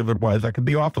 2018, I believe it was. I could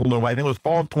be off a little. I think it was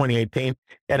fall of 2018.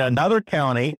 In another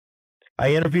county,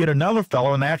 I interviewed another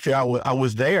fellow, and actually I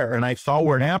was there and I saw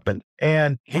where it happened.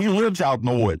 And he lives out in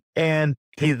the woods, and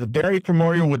he's very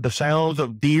familiar with the sounds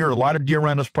of deer, a lot of deer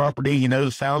around his property. He knows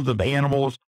the sounds of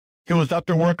animals. He was up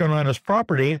there working on his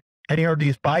property, and he heard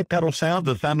these bipedal sounds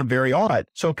that sounded very odd.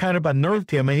 So it kind of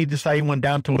unnerved him, and he decided he went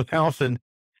down to his house, and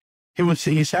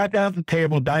he sat down at the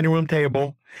table, dining room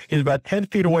table. He's about 10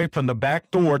 feet away from the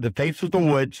back door that faces the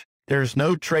woods. There's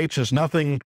no trace. There's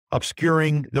nothing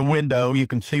obscuring the window. You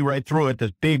can see right through it,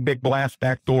 this big, big glass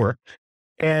back door.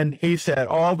 And he said,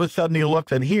 all of a sudden he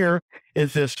looks, and here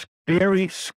is this very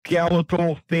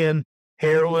skeletal, thin,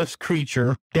 hairless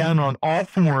creature down on all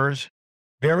fours,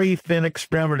 very thin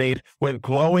extremities with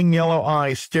glowing yellow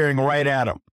eyes staring right at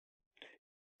him.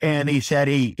 And he said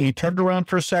he turned around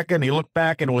for a second, he looked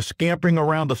back and was scampering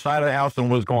around the side of the house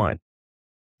and was gone.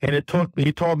 And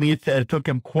he told me it took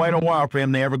him quite a while for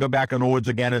him to ever go back in the woods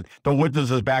again. And the woods is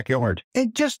his backyard.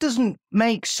 It just doesn't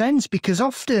make sense, because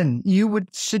often you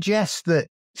would suggest that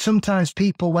sometimes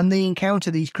people, when they encounter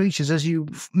these creatures, as you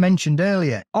mentioned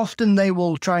earlier, often they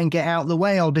will try and get out of the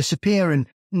way or disappear. And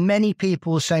many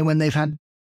people say when they've had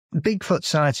Bigfoot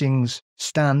sightings,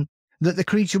 Stan, that the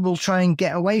creature will try and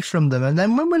get away from them. And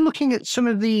then when we're looking at some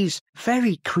of these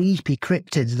very creepy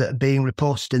cryptids that are being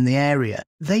reported in the area,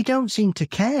 they don't seem to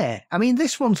care. I mean,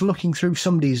 this one's looking through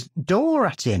somebody's door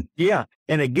at him. Yeah.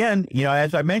 And again,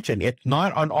 as I mentioned, it's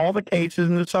not on all the cases,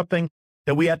 and it's something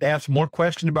that we have to ask more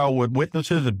questions about with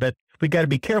witnesses, but we got to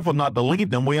be careful not to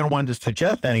believe them. We don't want to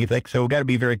suggest anything, so we got to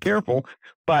be very careful.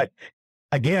 But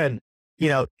again,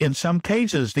 in some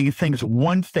cases, these things,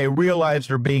 once they realize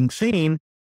they're being seen,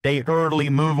 they hurriedly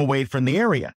move away from the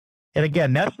area. And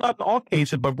again, that's not in all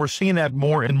cases, but we're seeing that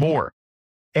more and more.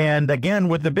 And again,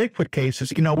 with the Bigfoot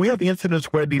cases, we have incidents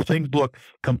where these things look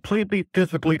completely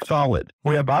physically solid.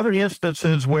 We have other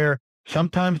instances where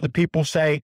sometimes the people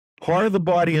say part of the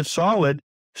body is solid.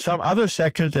 Some other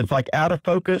sections, it's like out of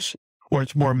focus, or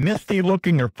it's more misty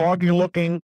looking or foggy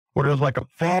looking, or there's like a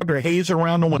fog or haze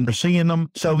around them when they're seeing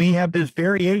them. So we have this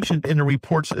variation in the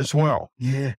reports as well.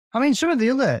 Yeah. I mean, some of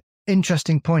the other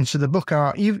interesting points of the book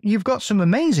are you've got some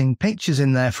amazing pictures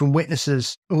in there from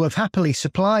witnesses who have happily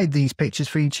supplied these pictures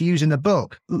for you to use in the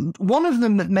book. One of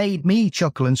them that made me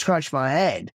chuckle and scratch my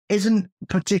head isn't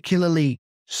particularly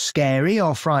scary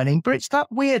or frightening, but it's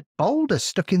that weird boulder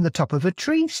stuck in the top of a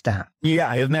tree stand.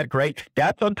 Yeah, isn't that great?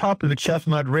 That's on top of the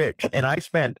Chestnut Ridge. And I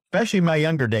spent, especially in my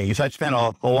younger days, I spent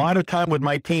a lot of time with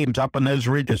my teams up on those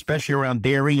ridges, especially around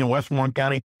Dairy and Westmoreland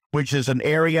County, which is an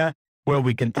area where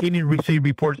we continue to receive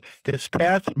reports. This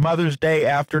past Mother's Day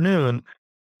afternoon,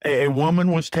 a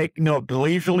woman was taking a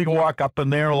leisurely walk up in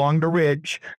there along the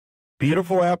ridge.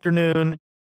 Beautiful afternoon.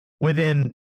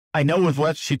 Within, I know it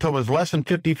was she told it was less than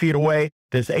 50 feet away,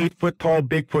 this 8-foot tall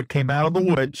Bigfoot came out of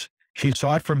the woods. She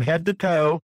saw it from head to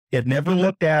toe. It never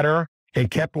looked at her.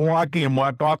 It kept walking and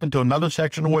walked off into another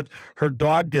section of the woods. Her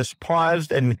dog just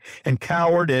paused and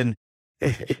cowered, and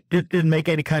It didn't make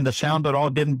any kind of sound at all,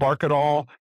 didn't bark at all.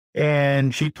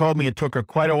 And she told me it took her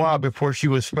quite a while before she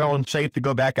was feeling safe to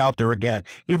go back out there again,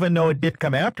 even though it did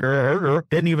come after her,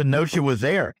 didn't even know she was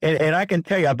there. And I can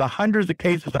tell you, of the hundreds of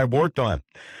cases I've worked on,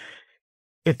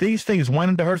 if these things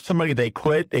wanted to hurt somebody, they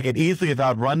quit. They could easily have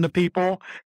outrun the people.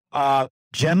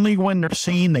 Generally, when they're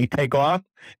seen, they take off.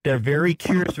 They're very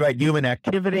curious about human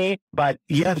activity. But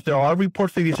yes, there are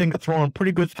reports of these things throwing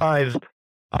pretty good size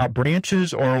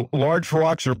branches or large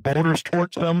rocks or boulders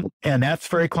towards them, and that's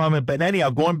very common. But anyhow,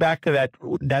 going back to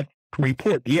that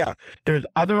report, yeah, there's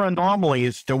other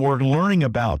anomalies that we're learning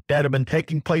about that have been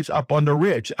taking place up on the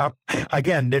ridge.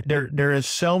 Again, there is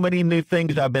so many new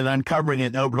things I've been uncovering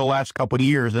it over the last couple of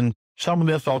years, and some of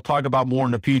this I'll talk about more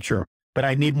in the future. But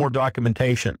I need more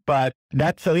documentation. But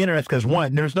that's so interesting because,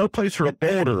 one, there's no place for a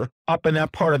boulder up in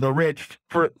that part of the ridge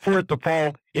for it to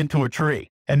fall into a tree.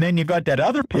 And then you got that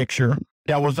other picture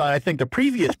that was on, I think, the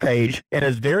previous page, and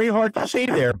it's very hard to see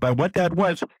there. But what that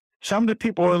was, some of the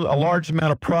people with a large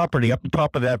amount of property up the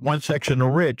top of that one section of the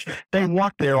ridge, they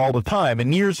walked there all the time.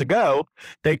 And years ago,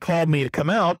 they called me to come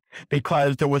out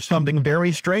because there was something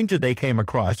very strange that they came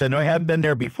across, and I hadn't been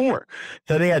there before.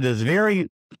 So they had this very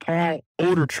tall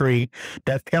older tree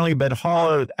that's apparently been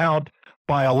hollowed out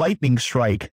by a lightning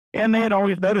strike. And they had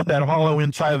always noticed that hollow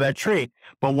inside of that tree.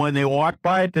 But when they walked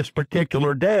by it this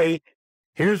particular day,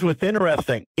 here's what's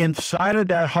interesting. Inside of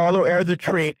that hollow area of the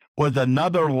tree was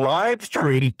another live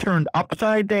tree turned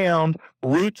upside down,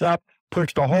 roots up,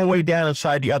 pushed the whole way down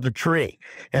inside the other tree.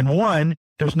 And one,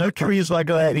 there's no trees like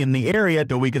that in the area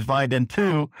that we could find. And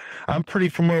two, I'm pretty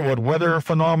familiar with weather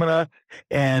phenomena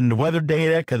and weather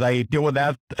data because I deal with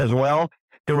that as well.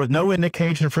 There was no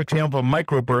indication, for example, of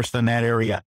microburst in that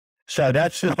area. So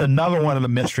that's just another one of the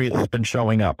mysteries that's been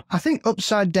showing up. I think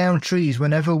upside down trees,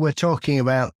 whenever we're talking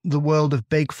about the world of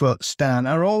Bigfoot, Stan,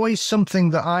 are always something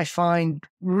that I find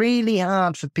really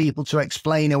hard for people to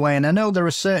explain away. And I know there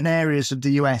are certain areas of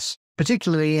the US,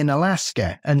 particularly in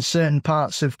Alaska and certain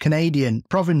parts of Canadian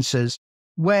provinces,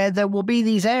 where there will be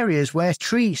these areas where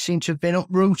trees seem to have been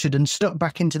uprooted and stuck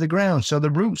back into the ground, so the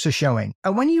roots are showing.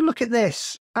 And when you look at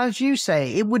this, as you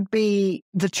say, it would be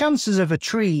the chances of a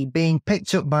tree being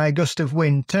picked up by a gust of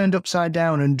wind, turned upside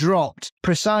down and dropped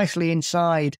precisely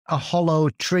inside a hollow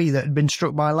tree that had been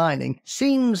struck by lightning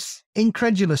seems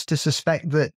incredulous to suspect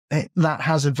that that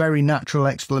has a very natural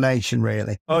explanation,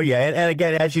 really. Oh, yeah. And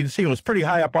again, as you can see, it was pretty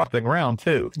high up off the ground,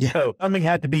 too. Yeah. So something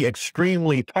had to be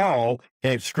extremely tall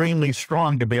and extremely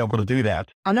strong to be able to do that.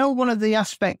 I know one of the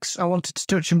aspects I wanted to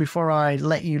touch on before I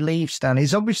let you leave, Stan,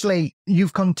 is obviously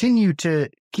you've continued to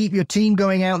keep your team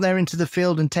going out there into the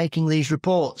field and taking these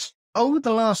reports. Over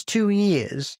the last 2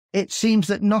 years, it seems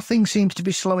that nothing seems to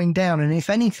be slowing down, and if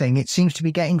anything, it seems to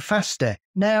be getting faster.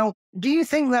 Now, do you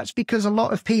think that's because a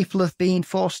lot of people have been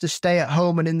forced to stay at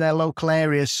home and in their local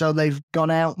areas, so they've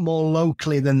gone out more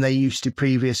locally than they used to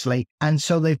previously, and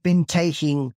so they've been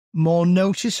taking more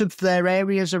notice of their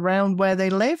areas around where they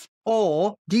live?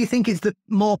 Or do you think it's that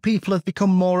more people have become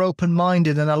more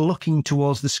open-minded and are looking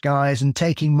towards the skies and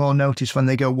taking more notice when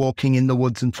they go walking in the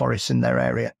woods and forests in their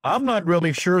area? I'm not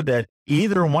really sure that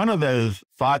either one of those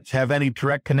thoughts have any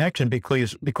direct connection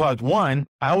because one,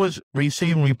 I was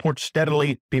receiving reports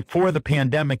steadily before the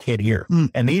pandemic hit here.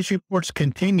 And these reports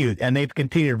continued, and they've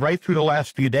continued right through the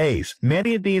last few days.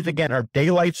 Many of these, again, are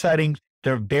daylight sightings.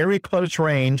 They're very close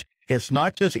range. It's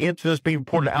not just incidents being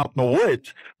reported out in the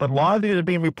woods, but a lot of these are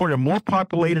being reported in more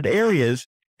populated areas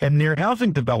and near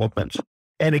housing developments.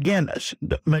 And again,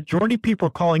 the majority of people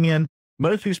are calling in.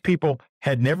 Most of these people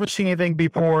had never seen anything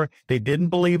before. They didn't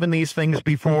believe in these things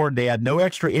before. They had no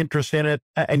extra interest in it.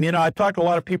 And, I talked to a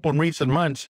lot of people in recent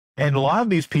months, and a lot of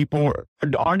these people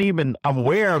aren't even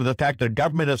aware of the fact that the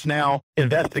government is now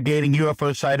investigating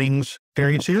UFO sightings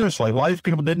very seriously. A lot of these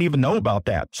people didn't even know about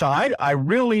that. So I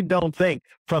really don't think,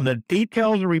 from the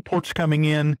details of reports coming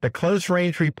in, the close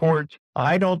range reports,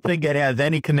 I don't think it has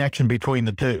any connection between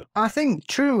the two. I think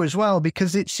true as well,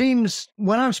 because it seems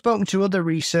when I've spoken to other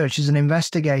researchers and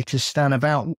investigators, Stan,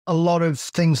 about a lot of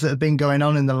things that have been going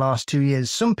on in the last 2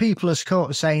 years, some people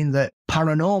are saying that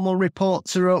paranormal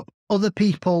reports are up. Other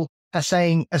people are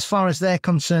saying, as far as they're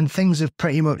concerned, things have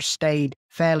pretty much stayed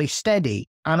fairly steady.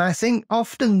 And I think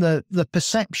often the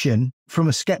perception from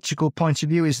a skeptical point of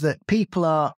view is that people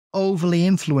are overly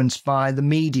influenced by the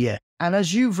media. And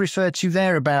as you've referred to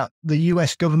there about the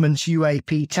US government's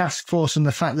UAP task force and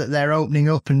the fact that they're opening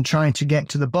up and trying to get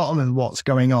to the bottom of what's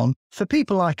going on, for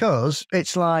people like us,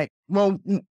 it's like, well,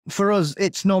 for us,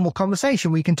 it's normal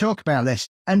conversation. We can talk about this.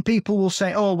 And people will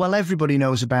say, oh, well, everybody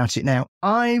knows about it now.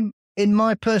 I'm in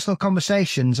my personal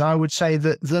conversations, I would say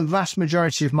that the vast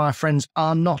majority of my friends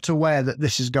are not aware that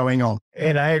this is going on.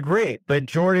 And I agree. The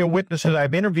majority of witnesses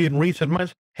I've interviewed in recent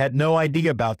months had no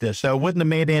idea about this. So it wouldn't have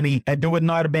made there would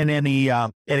not have been any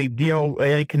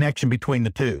connection between the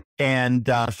two. And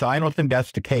so I don't think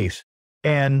that's the case.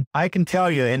 And I can tell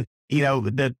you, and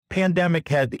the pandemic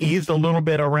has eased a little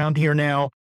bit around here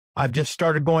now. I've just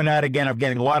started going out again. I'm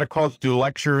getting a lot of calls to do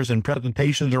lectures and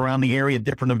presentations around the area,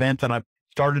 different events, and I've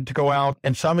started to go out.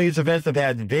 And some of these events have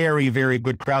had very, very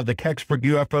good crowds. The Kecksberg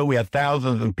UFO, we had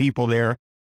thousands of people there.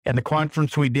 And the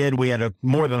conference we did, we had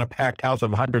more than a packed house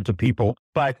of hundreds of people.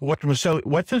 But what's so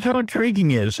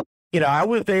intriguing is, I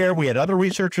was there. We had other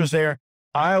researchers there.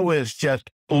 I was just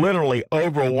literally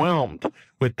overwhelmed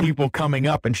with people coming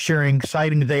up and sharing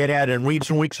sightings they had in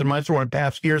recent weeks and months or in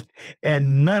past years.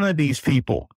 And none of these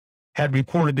people had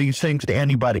reported these things to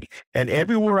anybody. And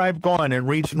everywhere I've gone in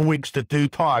recent weeks to do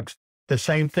talks, the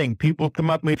same thing. People come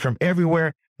up to me from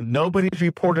everywhere. Nobody's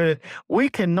reported it. We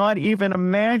cannot even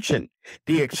imagine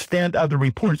the extent of the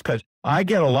reports, because I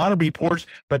get a lot of reports,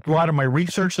 but a lot of my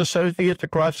research associates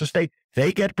across the state,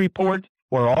 they get reports.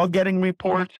 We're all getting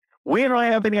reports. We don't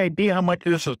have any idea how much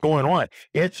of this is going on.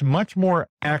 It's much more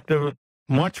active,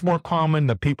 much more common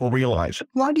than people realize.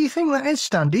 Why do you think that is,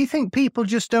 Stan? Do you think people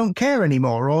just don't care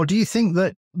anymore? Or do you think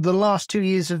that the last 2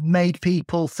 years have made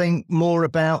people think more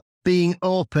about being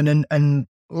open and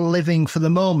living for the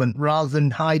moment rather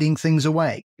than hiding things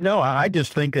away? No, I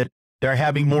just think that they're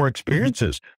having more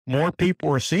experiences. More people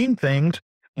are seeing things.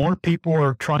 More people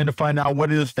are trying to find out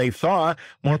what it is they saw.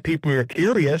 More people are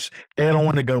curious. They don't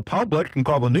want to go public and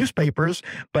call the newspapers,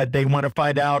 but they want to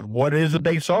find out what it is that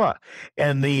they saw.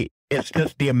 And it's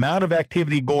just the amount of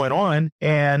activity going on,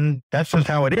 and that's just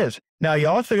how it is. Now, you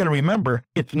also got to remember,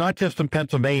 it's not just in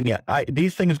Pennsylvania.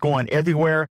 These things go on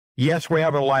everywhere. Yes, we're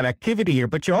having a lot of activity here,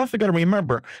 but you also got to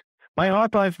remember, my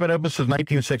hotline's been open since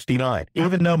 1969.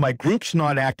 Even though my group's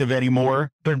not active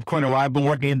anymore, I've been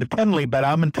working independently, but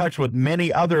I'm in touch with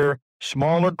many other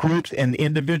smaller groups, and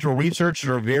individual researchers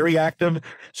are very active.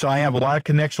 So I have a lot of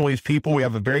connection with these people. We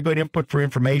have a very good input for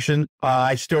information.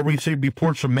 I still receive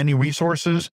reports from many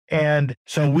resources. And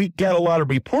so we get a lot of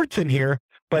reports in here,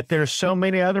 but there's so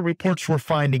many other reports we're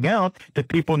finding out that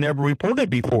people never reported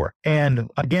before. And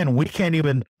again, we can't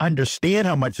even understand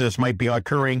how much of this might be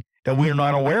occurring that we're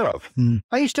not aware of.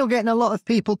 Are you still getting a lot of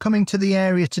people coming to the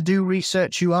area to do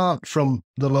research who aren't from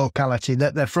the locality,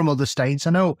 that they're from other states?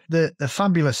 I know the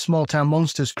fabulous Small Town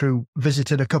Monsters crew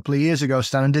visited a couple of years ago,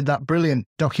 Stan, and did that brilliant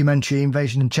documentary,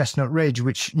 Invasion in Chestnut Ridge,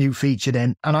 which you featured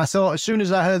in. And I thought, as soon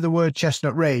as I heard the word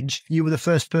Chestnut Ridge, you were the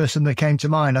first person that came to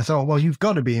mind. I thought, well, you've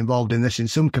got to be involved in this in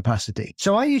some capacity.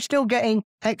 So are you still getting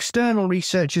external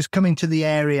researchers coming to the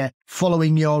area,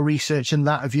 following your research and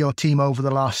that of your team over the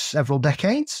last several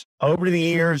decades? Over the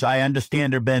years, I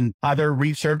understand there have been other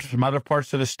researchers from other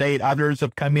parts of the state. Others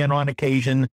have come in on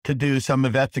occasion to do some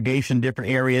investigation in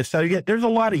different areas. So yeah, there's a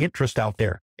lot of interest out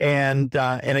there. And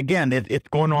again, it's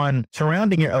going on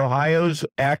surrounding it. Ohio's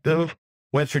active.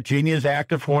 West Virginia's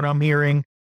active, from what I'm hearing.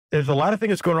 There's a lot of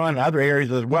things going on in other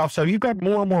areas as well. So you've got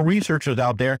more and more researchers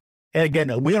out there. And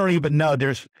again, we don't even know.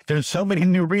 There's so many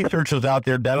new researchers out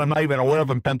there that I'm not even aware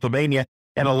of in Pennsylvania.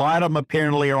 And a lot of them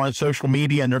apparently are on social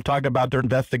media and they're talking about their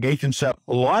investigations. So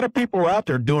a lot of people are out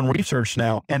there doing research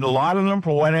now. And a lot of them,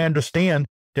 from what I understand,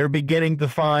 they're beginning to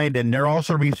find, and they're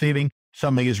also receiving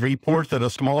some of these reports of the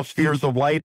small spheres of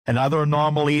light and other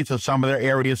anomalies in some of their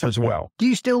areas as well. Do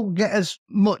you still get as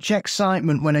much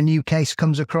excitement when a new case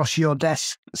comes across your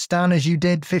desk, Stan, as you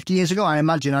did 50 years ago? I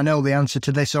imagine I know the answer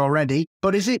to this already,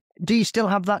 but do you still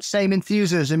have that same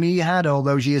enthusiasm you had all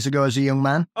those years ago as a young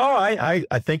man? Oh,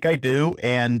 I think I do.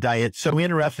 And it's so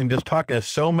interesting just talking to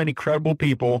so many credible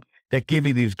people that give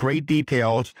you these great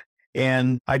details.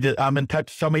 And I'm in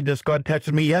touch. Somebody just got in touch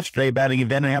with me yesterday about an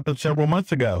event that happened several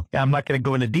months ago. I'm not going to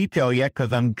go into detail yet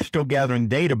because I'm still gathering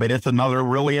data, but it's another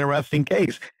really interesting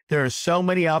case. There are so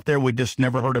many out there we just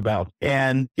never heard about.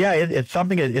 And yeah, it's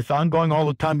something, it's ongoing all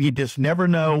the time. You just never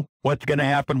know what's going to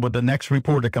happen with the next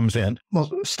report that comes in. Well,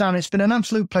 Stan, it's been an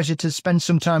absolute pleasure to spend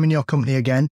some time in your company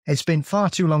again. It's been far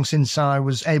too long since I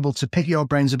was able to pick your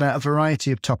brains about a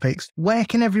variety of topics. Where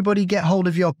can everybody get hold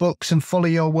of your books and follow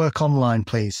your work online,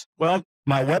 please? Well,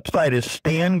 My website is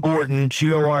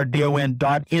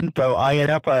stangordon.info,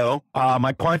 I-N-F-O.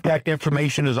 My contact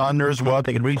information is on there as well.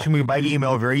 They can reach me by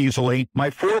email very easily.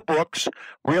 My 4 books,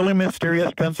 Really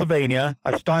Mysterious Pennsylvania,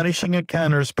 Astonishing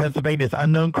Encounters, Pennsylvania's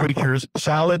Unknown Creatures,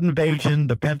 Silent Invasion,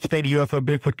 the Pennsylvania UFO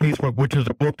Bigfoot Casebook, which is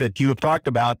a book that you have talked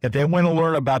about. If they want to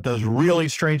learn about those really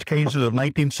strange cases of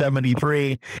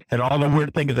 1973 and all the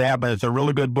weird things that happened, it's a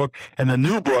really good book. And the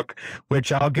new book,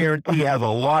 which I'll guarantee has a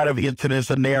lot of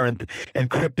incidents in there and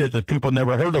cryptids that people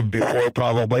never heard of before,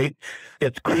 probably.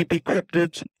 It's Creepy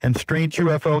Cryptids and Strange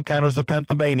UFO Encounters of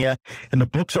Pennsylvania. And the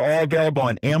books are all available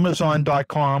on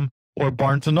Amazon.com or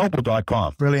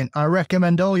BarnesandNoble.com. Brilliant. I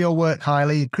recommend all your work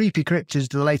highly. Creepy Cryptids,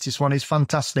 the latest one, is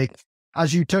fantastic.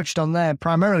 As you touched on there,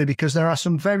 primarily because there are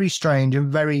some very strange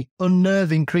and very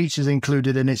unnerving creatures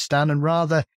included in it, Stan, and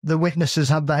rather the witnesses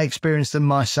had that experience than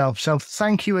myself. So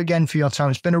thank you again for your time.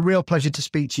 It's been a real pleasure to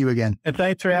speak to you again. And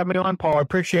thanks for having me on, Paul. I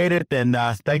appreciate it. And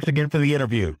thanks again for the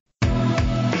interview.